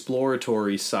and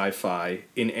exploratory sci-fi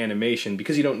in animation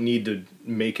because you don't need to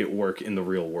make it work in the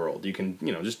real world. You can,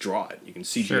 just draw it. You can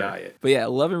CGI it. But yeah,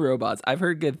 Love and Robots, I've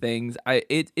heard good things.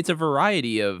 It's a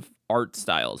variety of art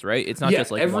styles, right? It's not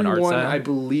just like one art style. Everyone, I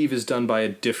believe, is done by a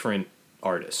different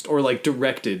artist, or like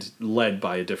led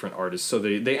by a different artist. So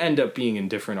they end up being in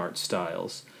different art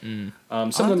styles. Some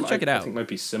of them check it out. I think might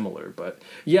be similar, but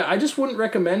yeah, I just wouldn't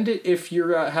recommend it if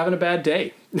you're having a bad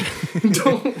day.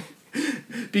 Don't,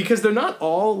 because they're not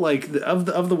all like of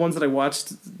the ones that I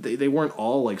watched. They weren't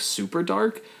all like super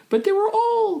dark, but they were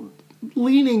all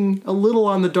leaning a little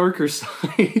on the darker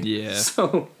side. Yeah.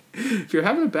 So if you're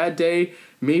having a bad day,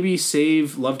 maybe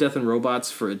save Love, Death, and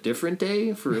Robots for a different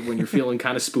day, for when you're feeling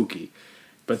kind of spooky.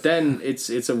 But then it's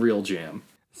a real jam.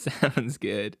 Sounds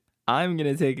good. I'm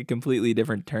going to take a completely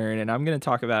different turn, and I'm going to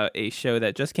talk about a show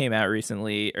that just came out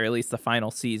recently, or at least the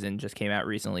final season just came out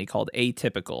recently, called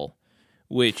Atypical,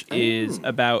 which is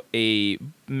about a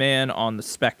man on the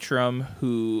spectrum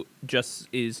who just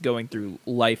is going through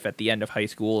life at the end of high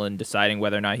school and deciding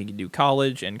whether or not he can do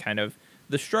college, and kind of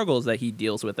the struggles that he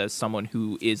deals with as someone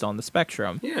who is on the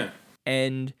spectrum. Yeah.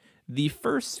 And the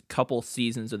first couple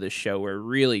seasons of this show were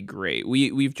really great.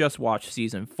 We've just watched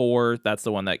season 4. That's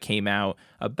the one that came out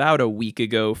about a week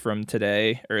ago from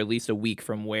today, or at least a week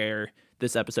from where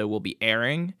this episode will be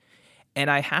airing. And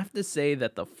I have to say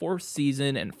that the 4th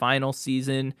season and final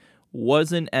season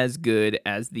wasn't as good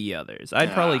as the others.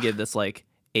 I'd probably give this like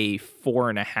a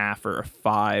 4.5 or a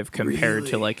 5 compared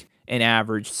to like an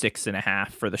average 6.5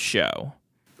 for the show.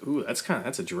 Ooh,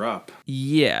 that's a drop.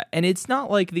 Yeah, and it's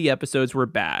not like the episodes were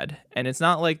bad, and it's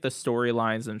not like the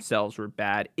storylines themselves were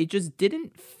bad. It just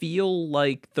didn't feel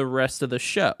like the rest of the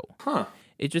show. Huh.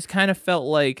 It just kind of felt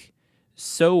like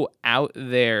so out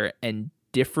there and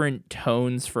different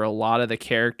tones for a lot of the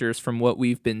characters from what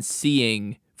we've been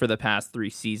seeing for the past 3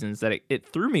 seasons that it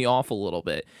threw me off a little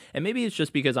bit. And maybe it's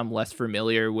just because I'm less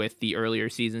familiar with the earlier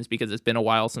seasons because it's been a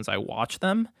while since I watched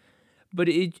them. But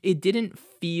it didn't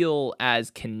feel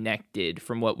as connected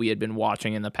from what we had been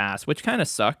watching in the past, which kind of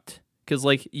sucked. Because,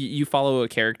 like, you follow a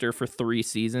character for 3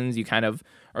 seasons, you kind of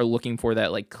are looking for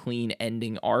that, like, clean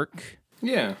ending arc.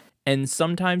 Yeah. And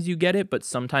sometimes you get it, but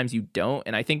sometimes you don't.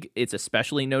 And I think it's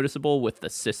especially noticeable with the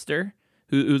sister,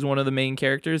 who's one of the main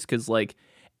characters. Because, like,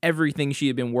 everything she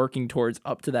had been working towards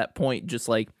up to that point just,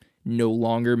 like, no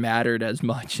longer mattered as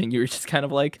much. And you were just kind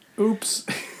of like... Oops.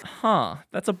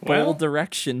 That's a bold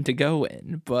direction to go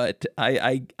in, but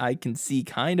I can see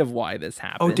kind of why this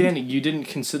happened. Oh, Danny, you didn't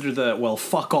consider the, well,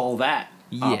 fuck all that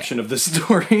option of the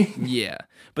story. Yeah.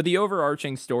 But the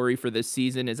overarching story for this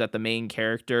season is that the main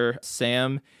character,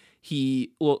 Sam,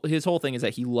 his whole thing is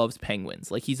that he loves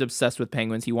penguins. Like, he's obsessed with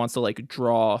penguins. He wants to, like,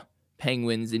 draw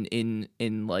penguins in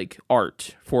like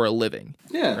art for a living.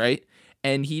 Yeah. Right?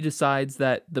 And he decides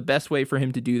that the best way for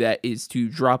him to do that is to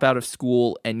drop out of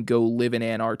school and go live in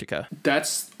Antarctica.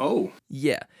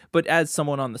 Yeah. But as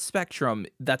someone on the spectrum,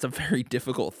 that's a very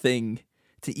difficult thing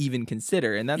to even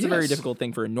consider. And that's a very difficult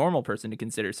thing for a normal person to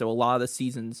consider. So a lot of the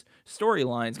season's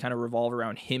storylines kind of revolve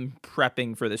around him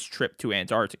prepping for this trip to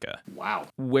Antarctica. Wow.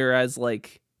 Whereas,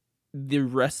 like, the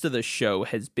rest of the show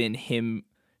has been him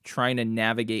trying to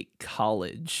navigate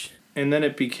college. And then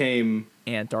it became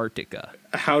Antarctica.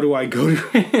 How do I go to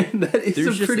it? That is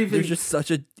there's just such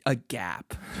a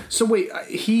gap. So wait,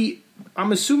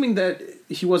 I'm assuming that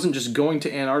he wasn't just going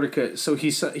to Antarctica, so he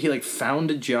like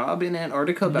found a job in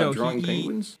Antarctica about drawing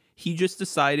penguins? He just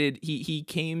decided, he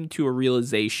came to a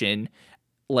realization,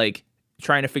 like,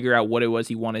 trying to figure out what it was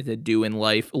he wanted to do in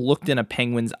life, looked in a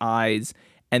penguin's eyes,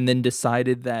 and then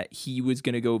decided that he was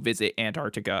going to go visit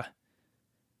Antarctica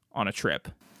on a trip.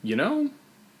 You know?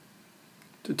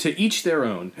 To each their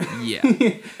own. Yeah.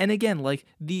 And again, like,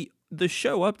 the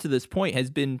show up to this point has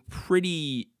been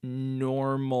pretty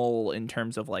normal in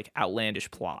terms of, like, outlandish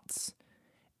plots.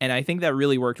 And I think that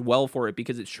really worked well for it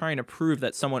because it's trying to prove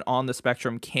that someone on the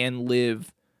spectrum can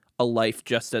live a life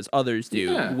just as others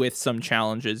do with some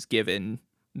challenges given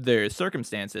their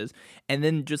circumstances. And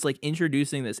then just, like,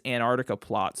 introducing this Antarctica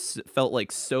plot felt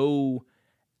like so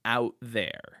out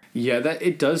there. Yeah, that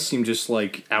it does seem just,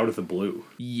 like, out of the blue.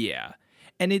 Yeah.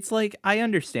 And it's like, I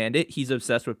understand it. He's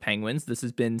obsessed with penguins. This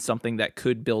has been something that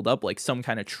could build up, like, some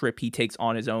kind of trip he takes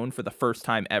on his own for the first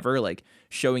time ever, like,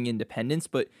 showing independence.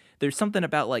 But there's something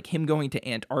about, like, him going to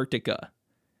Antarctica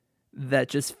that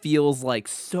just feels, like,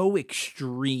 so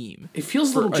extreme. It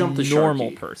feels a little jump the sharky.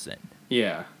 Normal person.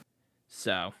 Yeah.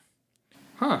 So.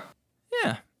 Huh.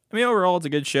 Yeah. I mean, overall, it's a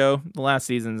good show. The last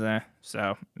season's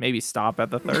so maybe stop at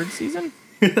the third season.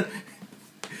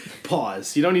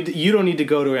 Pause. You don't need to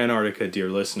go to Antarctica, dear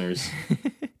listeners.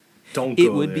 Don't go there.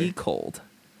 It would there. be cold.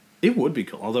 It would be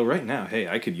cold. Although right now, hey,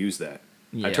 I could use that.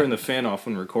 Yeah. I turn the fan off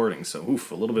when recording, so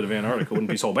a little bit of Antarctica wouldn't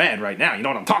be so bad right now. You know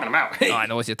what I'm talking about. Hey. Oh, I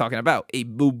know what you're talking about. Hey,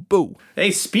 boo-boo.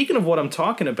 Hey, speaking of what I'm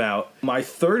talking about, my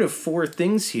third of four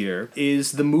things here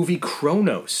is the movie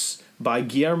Cronos by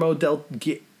Guillermo del...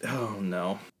 oh,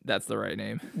 no. That's the right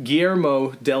name.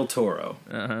 Guillermo del Toro.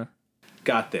 Uh-huh.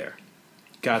 Got there.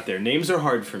 Names are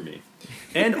hard for me.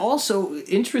 And also,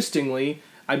 interestingly,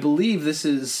 I believe this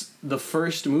is the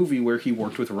first movie where he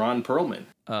worked with Ron Perlman.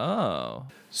 Oh.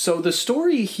 So the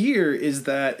story here is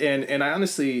that, and I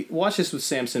honestly watched this with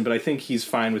Samson, but I think he's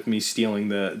fine with me stealing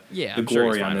the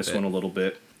glory on this one a little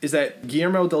bit, is that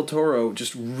Guillermo del Toro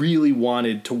just really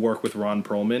wanted to work with Ron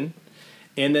Perlman.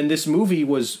 And then this movie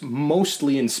was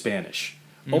mostly in Spanish.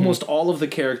 Mm-hmm. Almost all of the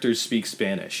characters speak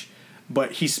Spanish.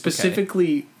 But he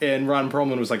specifically, and Ron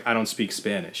Perlman was like, I don't speak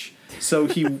Spanish. So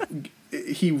he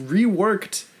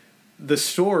reworked the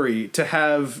story to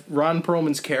have Ron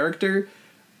Perlman's character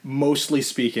mostly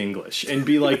speak English and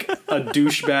be like a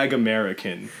douchebag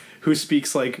American who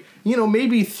speaks like,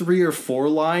 maybe 3 or 4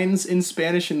 lines in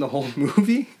Spanish in the whole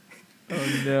movie.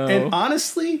 Oh, no. And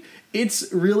honestly,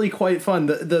 it's really quite fun.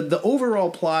 The overall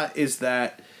plot is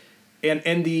that, and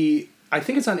I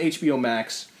think it's on HBO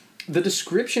Max. The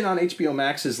description on HBO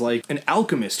Max is like an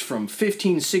alchemist from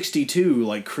 1562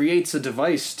 like creates a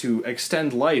device to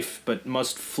extend life but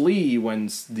must flee when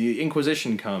the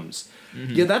Inquisition comes.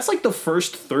 Mm-hmm. Yeah, that's like the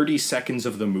first 30 seconds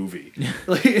of the movie.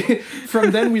 Like, from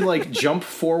then we like jump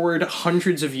forward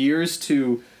hundreds of years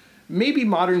to maybe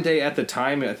modern day at the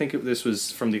time. I think this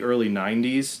was from the early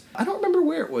 90s. I don't remember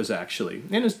where it was actually.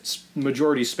 In a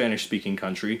majority Spanish speaking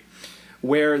country.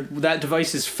 Where that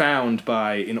device is found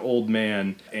by an old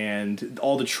man and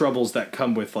all the troubles that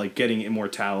come with like getting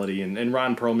immortality. And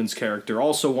Ron Perlman's character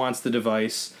also wants the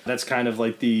device. That's kind of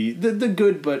like the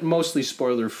good but mostly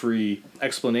spoiler-free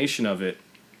explanation of it.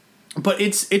 But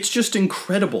it's just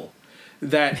incredible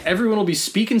that everyone will be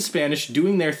speaking Spanish,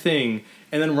 doing their thing,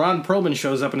 and then Ron Perlman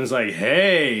shows up and is like,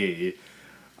 hey,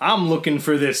 I'm looking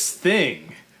for this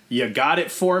thing. You got it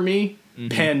for me? Mm-hmm.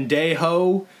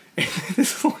 Pendejo?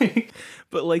 It's like...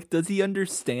 But, like, does he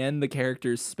understand the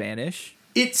character's Spanish?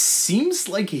 It seems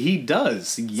like he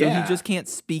does. Yeah. So he just can't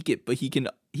speak it, but he can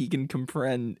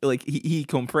comprehend, like he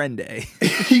comprende.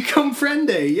 He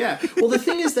comprende, yeah. Well, the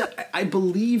thing is that I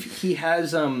believe he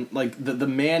has like the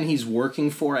man he's working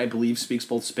for, I believe, speaks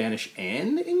both Spanish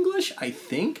and English, I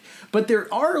think. But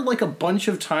there are like a bunch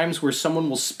of times where someone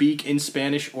will speak in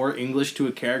Spanish or English to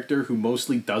a character who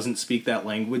mostly doesn't speak that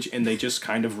language, and they just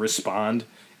kind of respond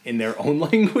in their own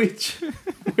language,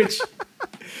 which.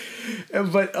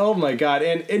 But oh my god,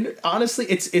 and honestly,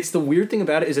 it's the weird thing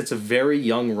about it is it's a very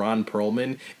young Ron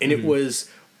Perlman, and it was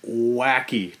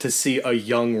wacky to see a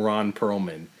young Ron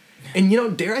Perlman. And you know,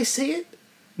 dare I say it?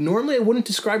 Normally I wouldn't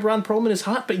describe Ron Perlman as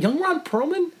hot, but young Ron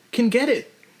Perlman can get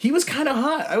it. He was kind of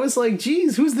hot. I was like,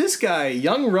 geez, who's this guy?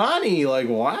 Young Ronnie. Like,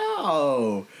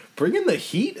 wow. Bringing the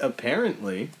heat,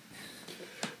 apparently.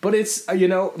 But it's, you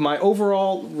know, my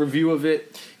overall review of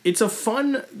it, it's a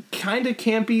fun, kind of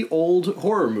campy old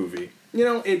horror movie. You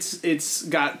know, it's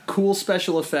got cool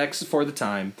special effects for the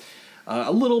time,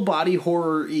 a little body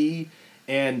horror-y,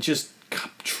 and just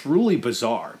truly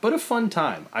bizarre, but a fun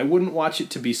time. I wouldn't watch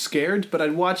it to be scared, but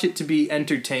I'd watch it to be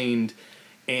entertained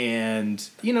and,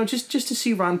 you know, just to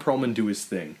see Ron Perlman do his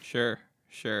thing. Sure.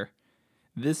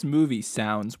 This movie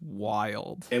sounds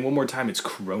wild. And one more time, it's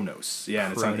Cronos. Yeah,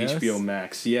 and it's on HBO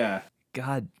Max. Yeah.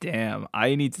 God damn,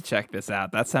 I need to check this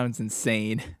out. That sounds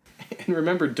insane. And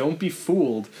remember, don't be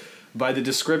fooled by the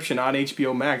description on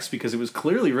HBO Max, because it was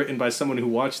clearly written by someone who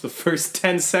watched the first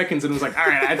 10 seconds and was like, all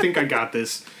right, I think I got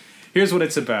this. Here's what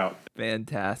it's about.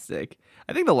 Fantastic.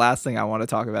 I think the last thing I want to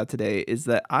talk about today is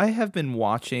that I have been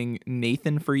watching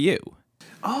Nathan For You.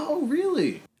 Oh,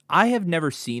 really? I have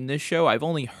never seen this show. I've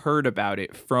only heard about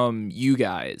it from you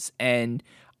guys. And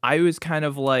I was kind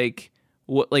of like,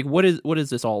 what is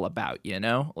this all about, you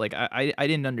know? Like I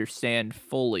didn't understand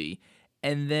fully.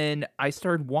 And then I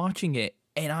started watching it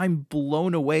and I'm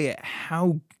blown away at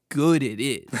how good it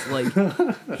is. Like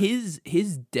his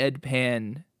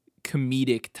deadpan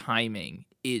comedic timing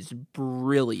is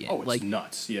brilliant. Oh, it's like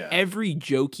nuts, yeah. Every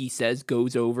joke he says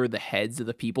goes over the heads of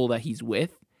the people that he's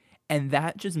with. And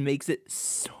that just makes it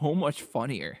so much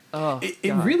funnier. Oh,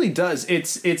 it really does.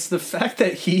 It's the fact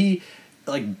that he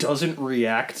like doesn't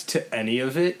react to any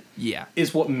of it. Yeah,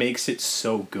 is what makes it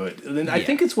so good. And I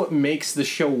think it's what makes the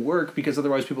show work, because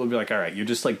otherwise people would be like, all right, you're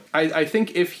just like. I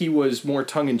think if he was more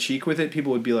tongue in cheek with it,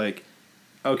 people would be like,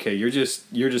 okay, you're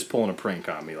just pulling a prank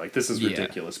on me. Like, this is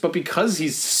ridiculous. But because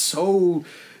he's so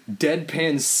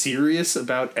deadpan serious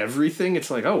about everything,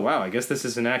 it's like, oh wow, I guess this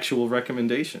is an actual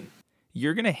recommendation.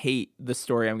 You're going to hate the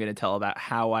story I'm going to tell about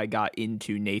how I got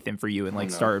into Nathan For You and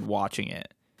started watching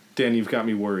it. Dan, you've got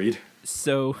me worried.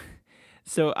 So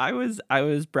I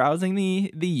was browsing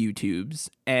the YouTubes,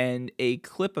 and a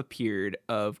clip appeared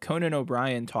of Conan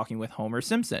O'Brien talking with Homer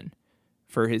Simpson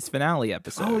for his finale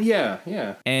episode. Oh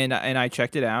yeah. And I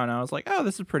checked it out and I was like, oh,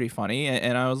 this is pretty funny.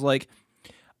 And I was like,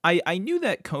 I knew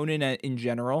that Conan in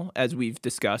general, as we've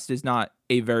discussed, is not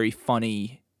a very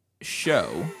funny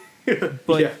show.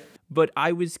 But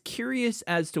I was curious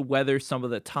as to whether some of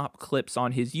the top clips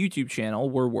on his YouTube channel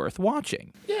were worth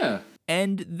watching. Yeah.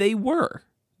 And they were.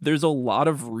 There's a lot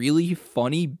of really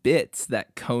funny bits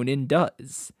that Conan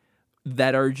does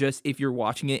that are just, if you're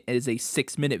watching it as a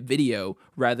 6-minute video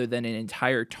rather than an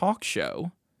entire talk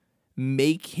show,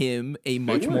 make him a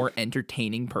much more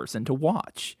entertaining person to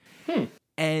watch.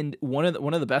 And one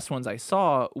of the best ones I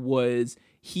saw was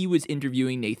he was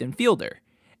interviewing Nathan Fielder.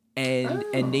 And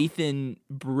Nathan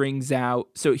brings out,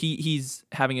 so he's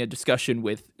having a discussion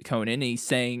with Conan, and he's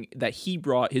saying that he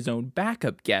brought his own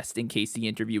backup guest in case the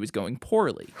interview was going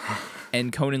poorly.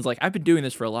 And Conan's like, I've been doing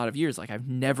this for a lot of years. Like, I've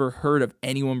never heard of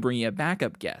anyone bringing a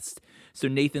backup guest. So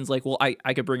Nathan's like, well,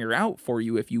 I could bring her out for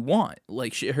you if you want.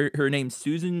 Like, her name's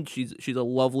Susan. She's a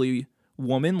lovely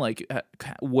woman, like,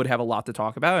 would have a lot to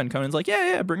talk about. And Conan's like,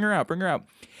 yeah, bring her out.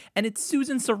 And it's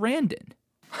Susan Sarandon.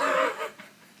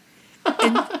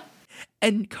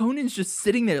 And Conan's just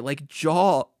sitting there, like,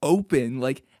 jaw open,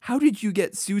 like, how did you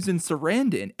get Susan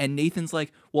Sarandon? And Nathan's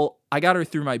like, well, I got her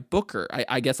through my booker.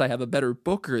 I guess I have a better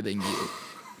booker than you.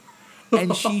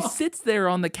 And she sits there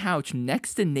on the couch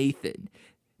next to Nathan,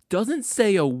 doesn't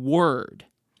say a word.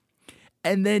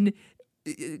 And then,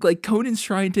 like, Conan's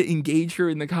trying to engage her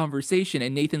in the conversation,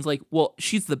 and Nathan's like, well,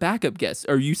 she's the backup guest.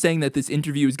 Are you saying that this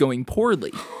interview is going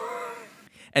poorly?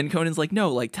 And Conan's like,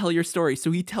 no, like, tell your story. So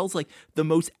he tells, like, the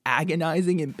most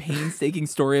agonizing and painstaking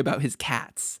story about his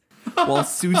cats, while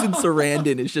Susan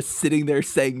Sarandon is just sitting there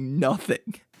saying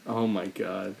nothing. Oh, my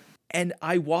God. And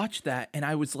I watched that, and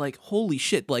I was like, holy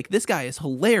shit, like, this guy is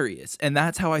hilarious. And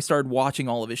that's how I started watching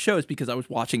all of his shows, because I was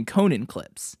watching Conan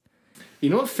clips. You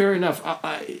know what? Fair enough.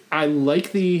 I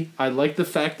like the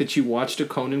fact that you watched a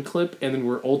Conan clip and then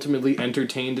were ultimately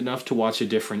entertained enough to watch a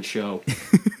different show.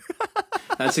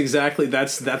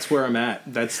 That's where I'm at.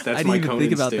 That's my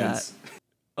Conan stance. That.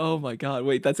 Oh my god!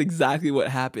 Wait, that's exactly what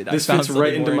happened. This fits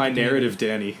right into my narrative,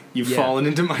 Danny. You've fallen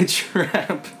into my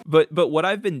trap. But what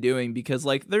I've been doing, because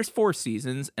like there's 4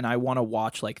 seasons and I want to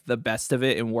watch like the best of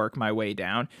it and work my way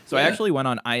down. So I actually went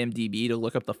on IMDb to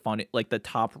look up the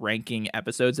top ranking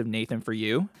episodes of Nathan For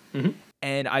You,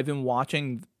 and I've been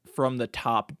watching from the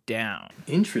top down.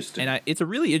 Interesting. And it's a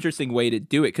really interesting way to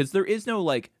do it because there is no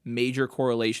like major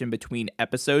correlation between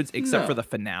episodes except for the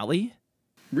finale.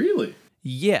 Really?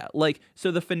 Yeah, like,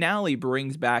 so the finale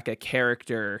brings back a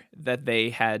character that they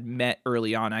had met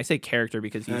early on. I say character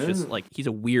because he's just, like, he's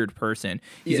a weird person.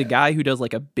 He's a guy who does,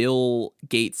 like, a Bill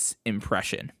Gates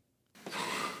impression.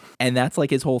 And that's,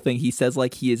 like, his whole thing. He says,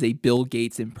 like, he is a Bill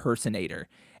Gates impersonator.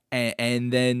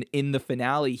 And then in the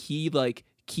finale, he, like,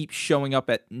 keeps showing up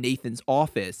at Nathan's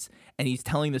office, and he's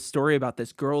telling the story about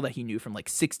this girl that he knew from, like,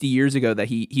 60 years ago that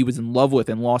he was in love with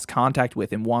and lost contact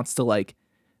with and wants to, like,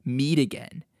 meet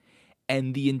again.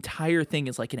 And the entire thing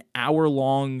is like an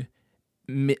hour-long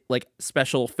like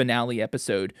special finale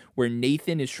episode where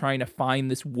Nathan is trying to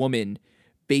find this woman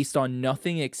based on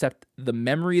nothing except the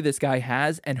memory this guy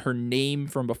has and her name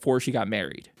from before she got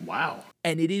married. Wow.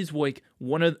 And it is like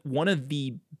one of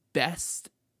the best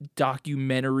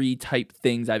documentary type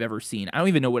things I've ever seen. I don't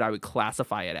even know what I would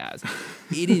classify it as.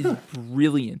 It is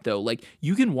brilliant though. Like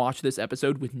you can watch this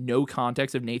episode with no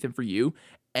context of Nathan For You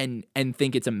and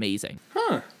think it's amazing.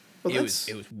 Huh. Well, it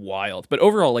was wild. But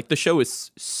overall, like the show is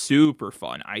super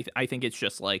fun. I think it's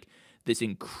just like this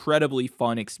incredibly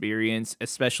fun experience,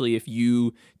 especially if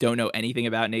you don't know anything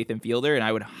about Nathan Fielder, and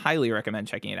I would highly recommend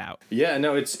checking it out. Yeah,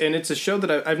 no, it's a show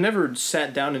that I've never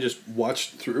sat down and just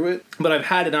watched through it, but I've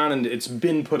had it on and it's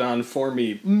been put on for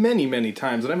me many, many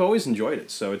times, and I've always enjoyed it.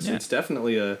 So it's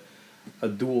definitely a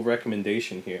dual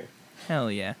recommendation here.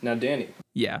 Hell yeah. Now, Danny.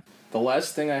 Yeah. The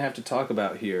last thing I have to talk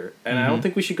about here, and I don't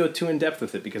think we should go too in-depth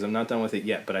with it because I'm not done with it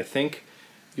yet, but I think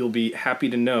you'll be happy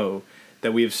to know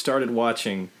that we have started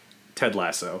watching Ted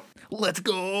Lasso. Let's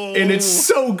go! And it's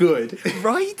so good.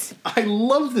 Right? I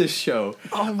love this show.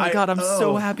 Oh my god, I'm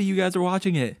so happy you guys are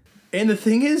watching it. And the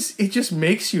thing is, it just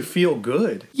makes you feel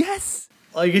good. Yes!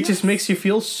 Like, it just makes you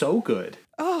feel so good.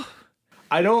 Oh.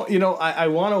 I don't, I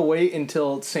want to wait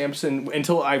until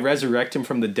I resurrect him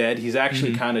from the dead. He's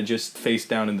actually kind of just face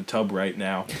down in the tub right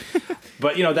now.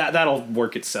 But, that'll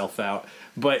work itself out.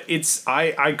 But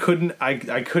I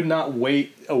could not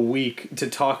wait a week to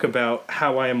talk about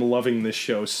how I am loving this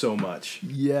show so much.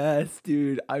 Yes,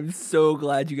 dude. I'm so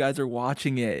glad you guys are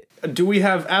watching it. Do we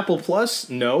have Apple Plus?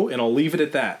 No, and I'll leave it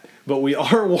at that. But we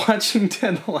are watching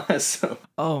Ted Lasso.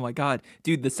 Oh my god.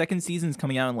 Dude, the second season's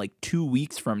coming out in like 2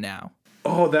 weeks from now.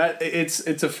 Oh, it's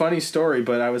a funny story,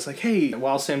 but I was like, hey,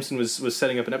 while Samson was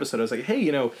setting up an episode, I was like,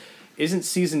 hey, isn't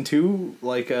season 2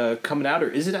 like coming out, or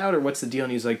is it out, or what's the deal?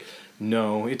 And he's like,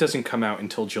 no, it doesn't come out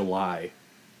until July.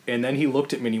 And then he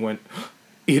looked at me and he went,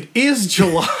 it is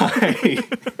July.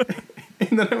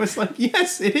 And then I was like,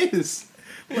 yes, it is.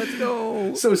 Let's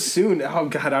go. So soon. Oh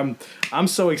god, I'm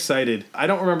so excited. I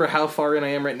don't remember how far in I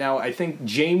am right now. I think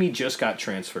Jamie just got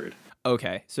transferred.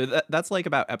 Okay, so that's like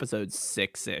about episode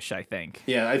 6-ish, I think.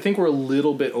 Yeah, I think we're a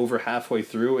little bit over halfway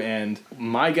through, and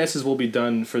my guess is we'll be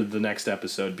done for the next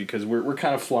episode because we're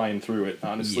kind of flying through it,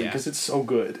 honestly, because it's so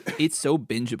good. It's so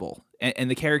bingeable. And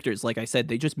the characters, like I said,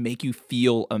 they just make you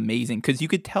feel amazing because you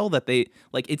could tell that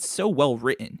it's so well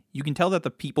written. You can tell that the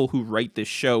people who write this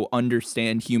show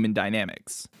understand human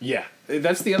dynamics. Yeah,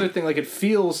 that's the other thing. Like, it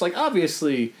feels like,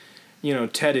 obviously,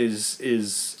 Ted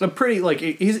is a pretty, like,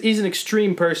 he's an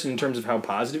extreme person in terms of how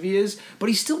positive he is, but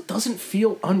he still doesn't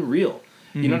feel unreal.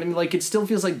 You know what I mean? Like, it still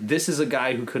feels like this is a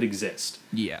guy who could exist.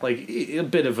 Yeah. Like, a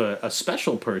bit of a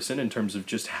special person in terms of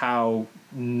just how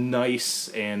nice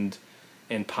and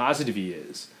positive he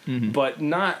is, but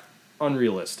not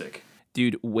unrealistic.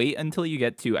 Dude, wait until you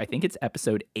get to, I think it's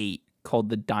episode 8, called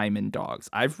The Diamond Dogs.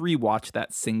 I've rewatched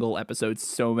that single episode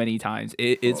so many times.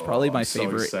 It's probably my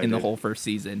favorite in the whole first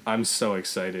season. I'm so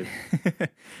excited.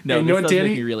 No, this does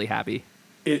make me really happy.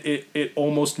 It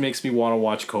almost makes me want to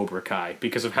watch Cobra Kai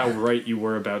because of how right you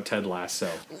were about Ted Lasso.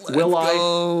 Will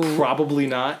I? Probably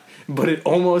not. But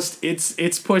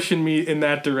it's pushing me in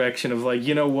that direction of like,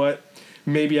 you know what?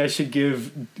 Maybe I should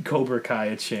give Cobra Kai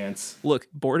a chance. Look,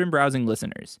 bored and browsing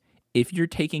listeners, if you're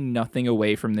taking nothing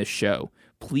away from this show,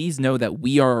 please know that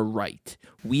we are right.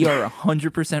 We are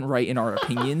 100% right in our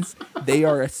opinions. They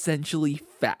are essentially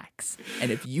facts.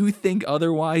 And if you think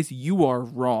otherwise, you are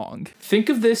wrong. Think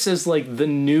of this as like the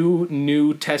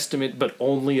New Testament, but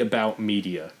only about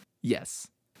media. Yes.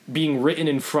 Being written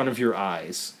in front of your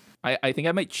eyes. I think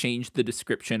I might change the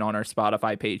description on our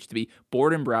Spotify page to be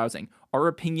bored and browsing. Our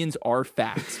opinions are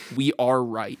facts. We are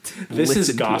right. This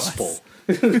is gospel.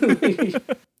 Because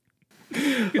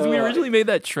we originally made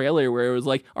that trailer where it was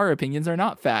like, our opinions are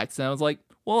not facts. And I was like,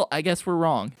 well, I guess we're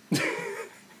wrong.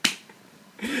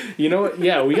 You know what?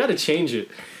 Yeah, we got to change it.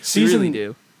 We really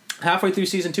do. Halfway through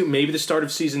season 2, maybe the start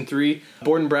of season 3,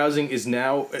 bored and browsing is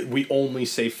now, we only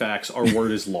say facts. Our word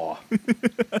is law.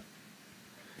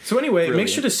 So anyway, Brilliant. Make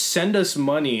sure to send us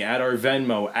money at our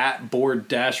Venmo at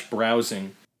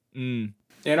bored-browsing. And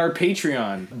our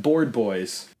Patreon, Bored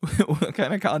Boys. What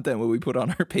kind of content will we put on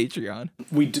our Patreon?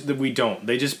 We don't.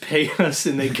 They just pay us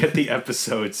and they get the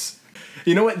episodes.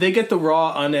 You know what? They get the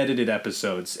raw, unedited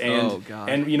episodes. And,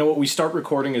 and you know what? We start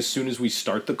recording as soon as we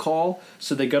start the call.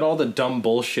 So they get all the dumb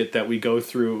bullshit that we go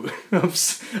through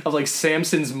of like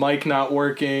Samson's mic not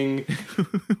working.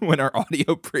 When our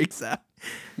audio breaks out.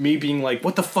 Me being like,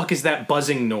 what the fuck is that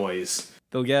buzzing noise?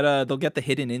 They'll get the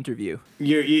hidden interview.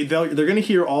 They're going to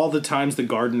hear all the times the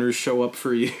gardeners show up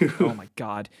for you. Oh my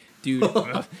God. Dude,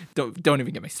 don't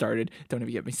even get me started. Don't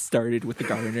even get me started with the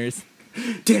gardeners.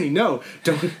 Danny, no,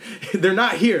 don't. They're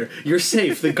not here. You're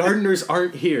safe. The gardeners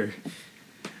aren't here.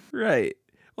 Right.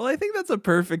 Well, I think that's a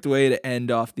perfect way to end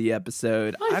off the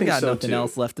episode. I've got nothing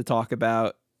else left to talk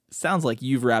about. Sounds like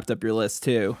you've wrapped up your list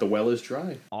too. The well is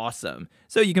dry. Awesome.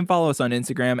 So you can follow us on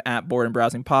Instagram at Bored and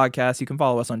Browsing Podcast. You can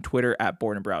follow us on Twitter at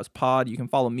Bored and Browse Pod. You can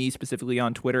follow me specifically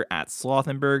on Twitter at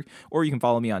Slothenberg, or you can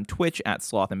follow me on Twitch at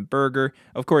Slothenberger.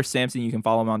 Of course, Samson, you can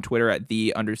follow him on Twitter at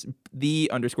 _big_boomba,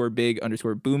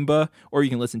 or you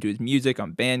can listen to his music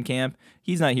on Bandcamp.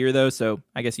 He's not here though, so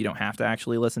I guess you don't have to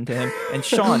actually listen to him. And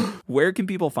Sean, where can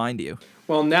people find you?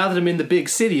 Well, now that I'm in the big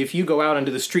city, if you go out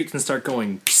into the streets and start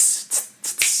going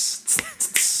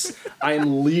I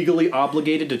am legally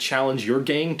obligated to challenge your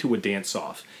gang to a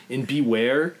dance-off. And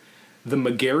beware, the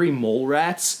McGarry mole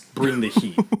rats bring the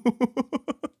heat.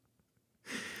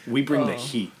 We bring the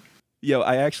heat. Yo,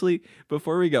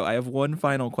 before we go, I have one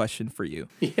final question for you.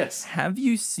 Yes. Have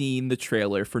you seen the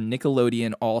trailer for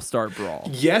Nickelodeon All-Star Brawl?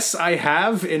 Yes, I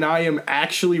have, and I am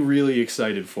actually really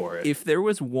excited for it. If there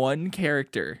was one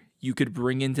character you could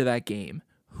bring into that game,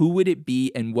 who would it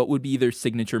be, and what would be their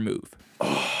signature move?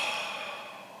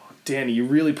 Danny, you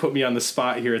really put me on the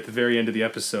spot here at the very end of the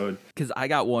episode. Because I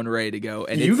got one ready to go.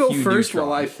 And you it's go Hugh first Neutron.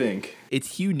 while I think.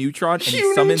 It's Hugh Neutron, and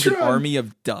he summons an army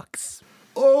of ducks.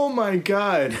 Oh my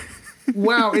God.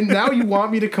 Wow, and now you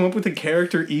want me to come up with a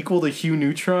character equal to Hugh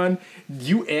Neutron?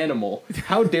 You animal.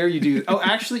 How dare you do that? Oh,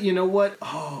 actually, you know what?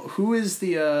 Oh, who is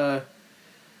the,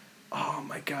 oh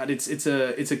my God, it's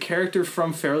a character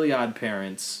from Fairly Odd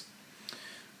Parents.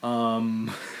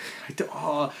 I'm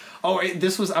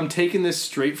taking this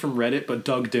straight from Reddit, but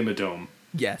Doug Dimmadome.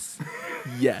 Yes.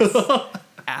 Yes.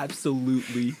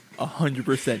 Absolutely.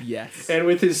 100% yes. And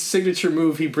with his signature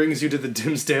move, he brings you to the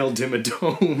Dimsdale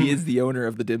Dimmadome. He is the owner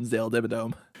of the Dimsdale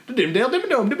Dimmadome. The Dimsdale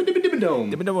Dimmadome.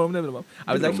 Dimmadome.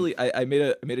 I was actually, I made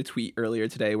a tweet earlier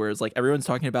today where it's like, everyone's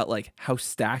talking about like how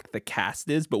stacked the cast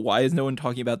is, but why is no one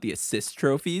talking about the assist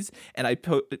trophies? And I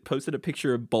posted a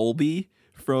picture of Bulby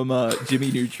from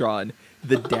Jimmy Neutron,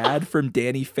 the dad from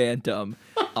Danny Phantom,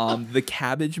 the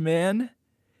Cabbage Man.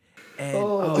 And,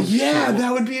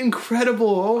 that would be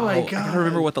incredible. Oh my God. I don't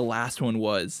remember what the last one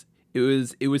was.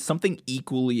 It was something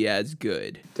equally as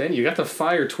good. Dan, you got the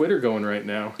fire Twitter going right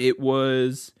now. It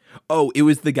was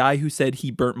the guy who said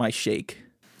he burnt my shake.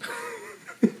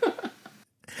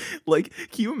 Like,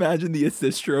 can you imagine the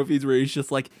assist trophies where he's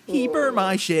just like, he burnt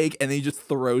my shake, and then he just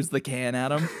throws the can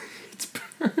at him? It's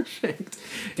perfect.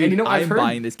 Dude, and you know, I'm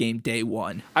buying this game day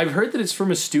one. I've heard that it's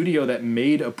from a studio that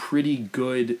made a pretty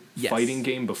good fighting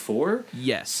game before.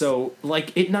 Yes. So,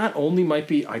 like, it not only might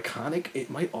be iconic, it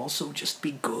might also just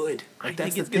be good. Like, I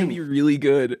think it's going to be really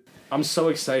good. I'm so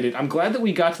excited. I'm glad that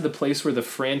we got to the place where the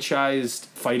franchised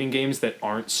fighting games that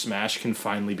aren't Smash can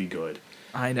finally be good.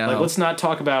 I know. Like, let's not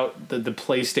talk about the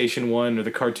PlayStation 1 or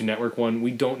the Cartoon Network 1. We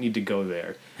don't need to go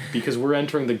there because we're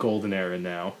entering the golden era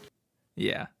now.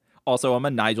 Yeah. Also, I'm a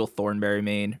Nigel Thornberry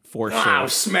main for sure. Wow,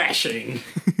 smashing.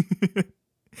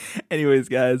 Anyways,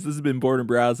 guys, this has been Bored and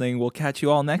Browsing. We'll catch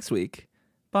you all next week.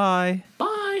 Bye.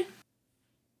 Bye.